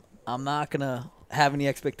 but I'm not gonna have any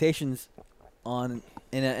expectations on,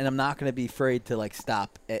 and I'm not gonna be afraid to like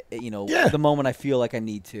stop at, Yeah. the moment I feel like I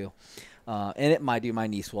need to. And my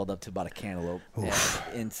knee swelled up to about a cantaloupe,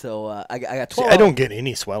 and so I got 12. See, I don't get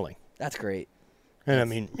any swelling. That's great. And I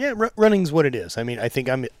mean, yeah, running's what it is. I mean, I think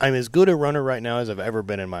I'm as good a runner right now as I've ever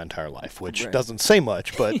been in my entire life, which Right. doesn't say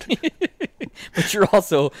much, but But you're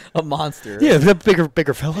also a monster. yeah, the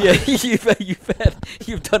bigger fella. Yeah,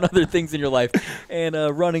 you've done other things in your life, and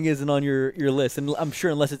running isn't on your list. And I'm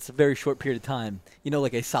sure unless it's a very short period of time,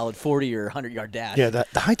 like a solid 40 or 100-yard dash. Yeah, the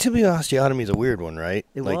high tibia osteotomy is a weird one, right?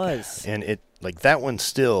 It was. And it like that one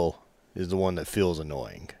still is the one that feels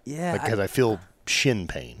annoying. Yeah, because I feel shin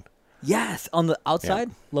pain. Yes, on the outside,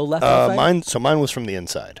 low left outside. Mine was from the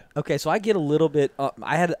inside. Okay, so I get a little bit.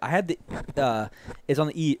 I had the it's on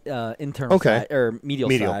the internal Okay. side or medial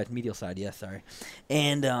Medial. side. Yes, sorry.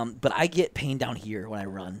 And but I get pain down here when I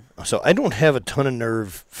run. So I don't have a ton of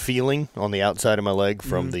nerve feeling on the outside of my leg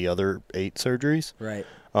from Mm-hmm. the other 8 surgeries. Right.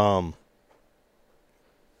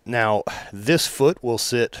 Now this foot will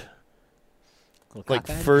sit Little like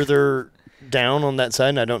cockeyed? further down on that side,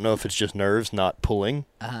 and I don't know if it's just nerves not pulling.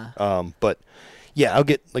 But yeah, I'll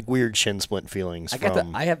get like weird shin splint feelings.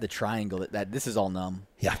 I have the triangle that this is all numb.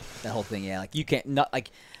 Yeah. That whole thing, yeah. Like you can't not like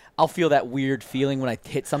I'll feel that weird feeling when I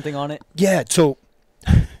hit something on it. Yeah, so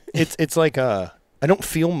it's like I don't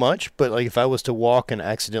feel much, but like if I was to walk and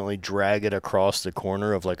accidentally drag it across the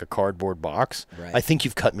corner of like a cardboard box, Right. I think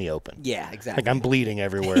you've cut me open. Yeah, exactly. Like I'm bleeding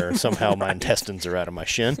everywhere. Somehow my intestines are out of my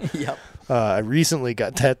shin. Yep. I recently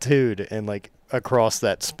got tattooed and like across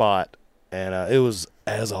that spot, and it was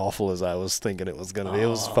as awful as I was thinking it was gonna be. It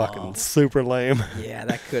was fucking super lame. Yeah,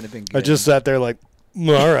 that could have been good. I just sat there like,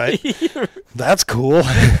 all right, that's cool.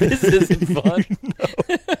 This isn't fun.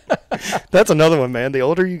 That's another one, man. The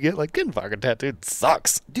older you get, like getting fucking tattooed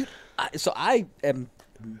sucks. Dude, so I am,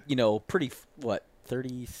 pretty,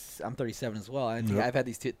 30, I'm 37 as well. I think I've had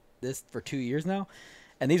this for 2 years now,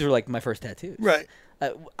 and these were like my first tattoos. Right.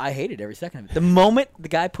 I hated every second of it. The moment the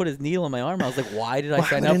guy put his needle on my arm, I was like, why did I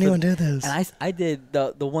sign would up for anyone this? do this? And I did,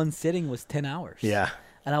 the one sitting was 10 hours. Yeah.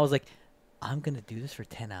 And I was like, I'm gonna do this for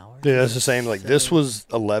 10 hours. Yeah, it's the same. Like this So- was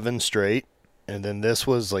 11 straight, and then this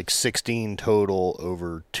was like 16 total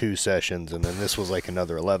over 2 sessions, and then this was like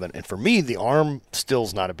another 11. And for me, the arm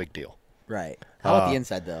still's not a big deal. right. How about the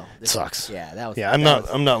inside though? This Sucks. Yeah, that was. Yeah, that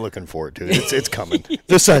I'm not looking forward to it. It's coming.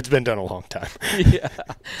 This side's been done a long time. yeah.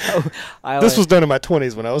 Oh, This was done in my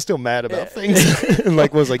 20s when I was still mad about things, and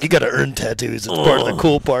like was like, you got to earn tattoos. It's part of the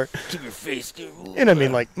cool part. keep your face. And I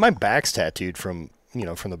mean, like my back's tattooed from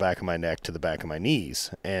from the back of my neck to the back of my knees,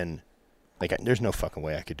 and like there's no fucking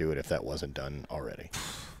way I could do it if that wasn't done already.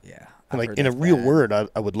 Yeah. And like in a real word,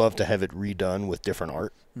 I would love to have it redone with different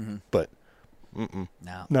art, but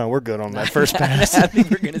no, we're good on that first pass. I think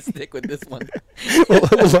we're gonna stick with this one.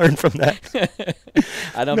 we'll learn from that.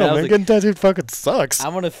 I don't No, know. man, getting tattooed fucking sucks.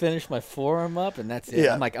 I'm gonna finish my forearm up, and that's it.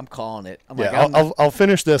 Yeah. I'm calling it. I'm Yeah, like, I'll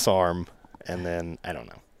finish this arm, and then I don't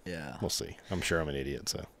know. yeah. We'll see. I'm sure I'm an idiot.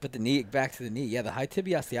 So But the knee, back to the knee. Yeah, the high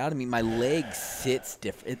tibia osteotomy. My leg sits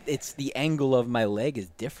different. It's the angle of my leg is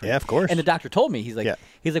different. Yeah, of course. And the doctor told me he's like,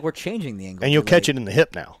 Yeah. we're changing the angle. and you'll catch it in the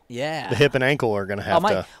hip now. Yeah. The hip and ankle are gonna have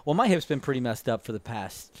to. Well, my hip's been pretty messed up for the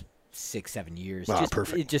past 6-7 years. Ah, just,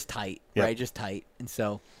 perfect. It's just tight, Yep. right? Just tight. And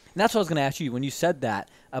so, and that's what I was gonna ask you when you said that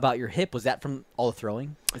about your hip. Was that from all the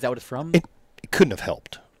throwing? Is that what it's from? It couldn't have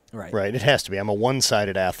helped. right. Right. It has to be. I'm a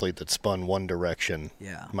one-sided athlete that spun one direction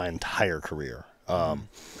Yeah. my entire career.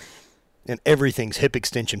 And everything's hip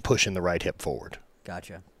extension pushing the right hip forward.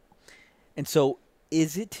 Gotcha. And so,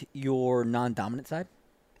 is it your non-dominant side?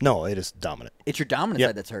 No, it is dominant. It's your dominant Yep.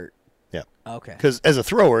 side that's hurt. Yeah. Okay. Because as a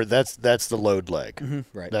thrower, that's the load leg.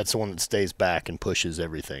 Right. That's the one that stays back and pushes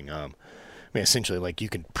everything. I mean, essentially, like you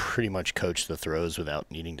can pretty much coach the throws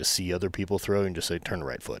without needing to see other people throw and just say turn the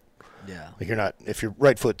right foot. Yeah. Like you're not, if your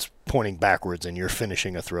right foot's pointing backwards and you're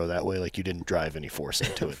finishing a throw that way, like you didn't drive any force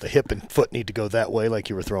into it. The hip and foot need to go that way, like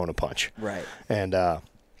you were throwing a punch. Right. And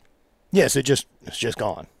yes, it's just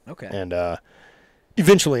gone. Okay. And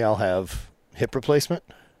eventually, I'll have hip replacement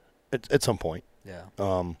at some point. Yeah.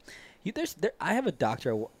 I have a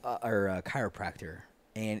doctor or a chiropractor,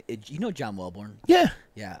 and you know John Wellborn. Yeah.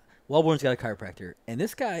 Yeah, Wellborn's got a chiropractor, and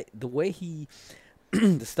this guy, the way he,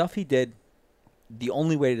 the stuff he did, the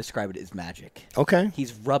only way to describe it is magic. Okay.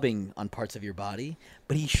 He's rubbing on parts of your body,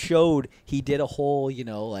 but he did a whole,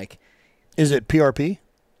 like, Is it PRP?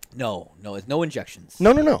 no, it's no injections.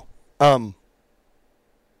 No.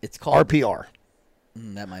 It's called RPR.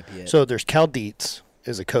 That might be it. So there's Cal Dietz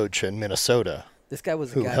is a coach in Minnesota this guy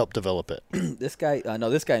was who a guy. helped develop it. This guy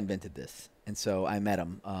invented this, and so I met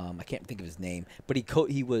him. I can't think of his name, but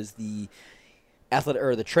he was the athlete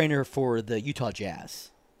or the trainer for the Utah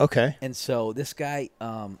Jazz. Okay. And so this guy,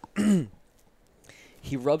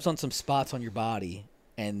 he rubs on some spots on your body,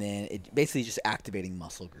 and then it basically just activating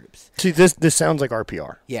muscle groups. See, this sounds like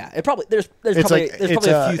RPR. Yeah, it probably there's It's probably like there's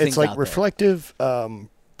probably a few things it's like out there. reflective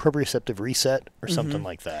proprioceptive reset or something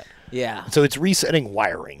like that. Yeah, So it's resetting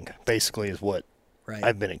wiring, basically, is what right.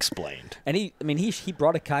 I've been explained. And he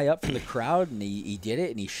brought a guy up from the crowd, and he did it,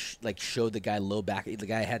 and he showed the guy low back. The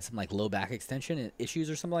guy had some like low back extension issues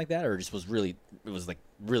or something like that, or just was really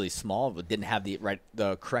small, but didn't have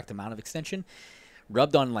the correct amount of extension.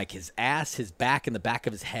 Rubbed on like his ass, his back, and the back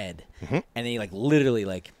of his head, and then he like literally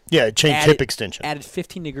like Yeah, it changed hip extension. Added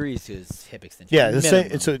 15 degrees to his hip extension. Yeah, the same.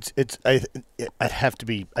 minimum. So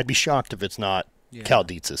I'd be shocked if it's not Yeah. Cal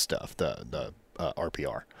Dietz's stuff, the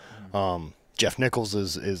RPR. Jeff Nichols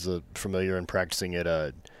is familiar in practicing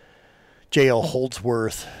it. J.L.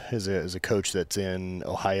 Holdsworth is a coach that's in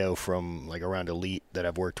Ohio from like around Elite that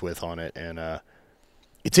I've worked with on it, and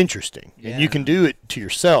it's interesting. Yeah. And you can do it to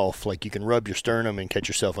yourself, like you can rub your sternum and catch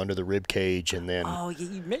yourself under the rib cage, and then Oh,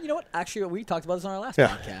 you know what? Actually, we talked about this on our last Yeah.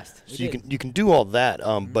 podcast. We so you did. can do all that,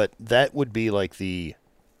 but that would be like the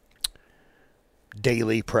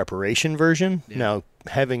daily preparation version. Yeah. Now,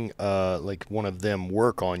 having like one of them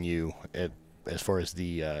work on you as far as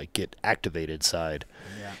the get activated side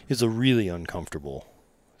Yeah. is a really uncomfortable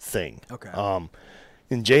thing. Okay.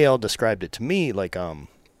 And JL described it to me like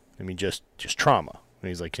just trauma. And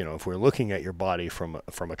he's like, if we're looking at your body from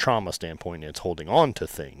a trauma standpoint, and it's holding on to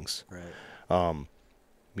things. Right.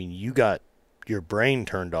 You got your brain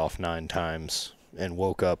turned off 9 times and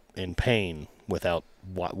woke up in pain without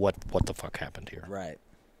what the fuck happened here. Right.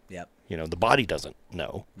 Yep. The body doesn't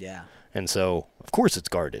know. Yeah. And so, of course it's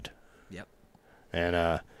guarded. Yep.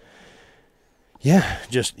 And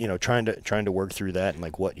just trying to work through that and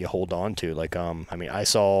like what you hold on to. Like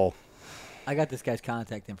I got this guy's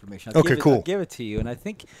contact information. Okay, cool. I'll give it to you, and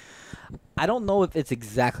I don't know if it's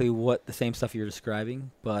exactly what the same stuff you're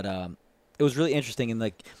describing, but it was really interesting. And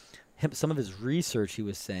like some of his research he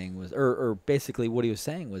was saying was, or basically what he was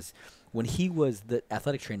saying was, when he was the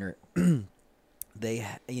athletic trainer, they,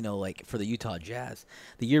 like for the Utah Jazz,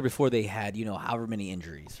 the year before they had, however many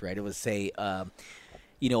injuries, right? It was say,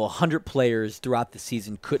 100 players throughout the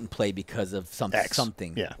season couldn't play because of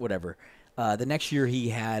something, whatever. The next year he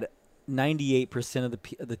had 98%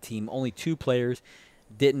 of the team. Only 2 players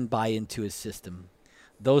didn't buy into his system.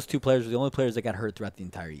 Those 2 players were the only players that got hurt throughout the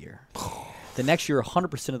entire year. The next year,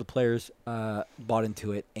 100% of the players bought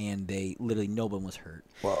into it, and literally no one was hurt.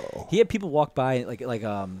 Whoa. He had people walk by, like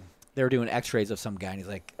they were doing X-rays of some guy, and he's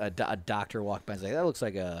like, a doctor walked by and he's like, that looks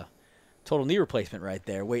like a total knee replacement right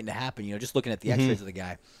there, waiting to happen. Just looking at the X-rays of the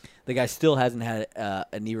guy. The guy still hasn't had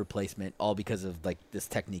a knee replacement, all because of like this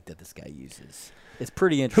technique that this guy uses. It's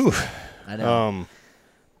pretty interesting. I know.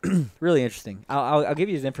 Really interesting. I'll give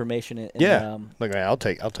you his information. Look, I'll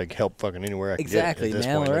take help fucking anywhere I can exactly, get it at this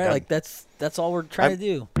man. point. All right, like that's all we're trying to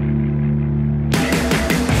do.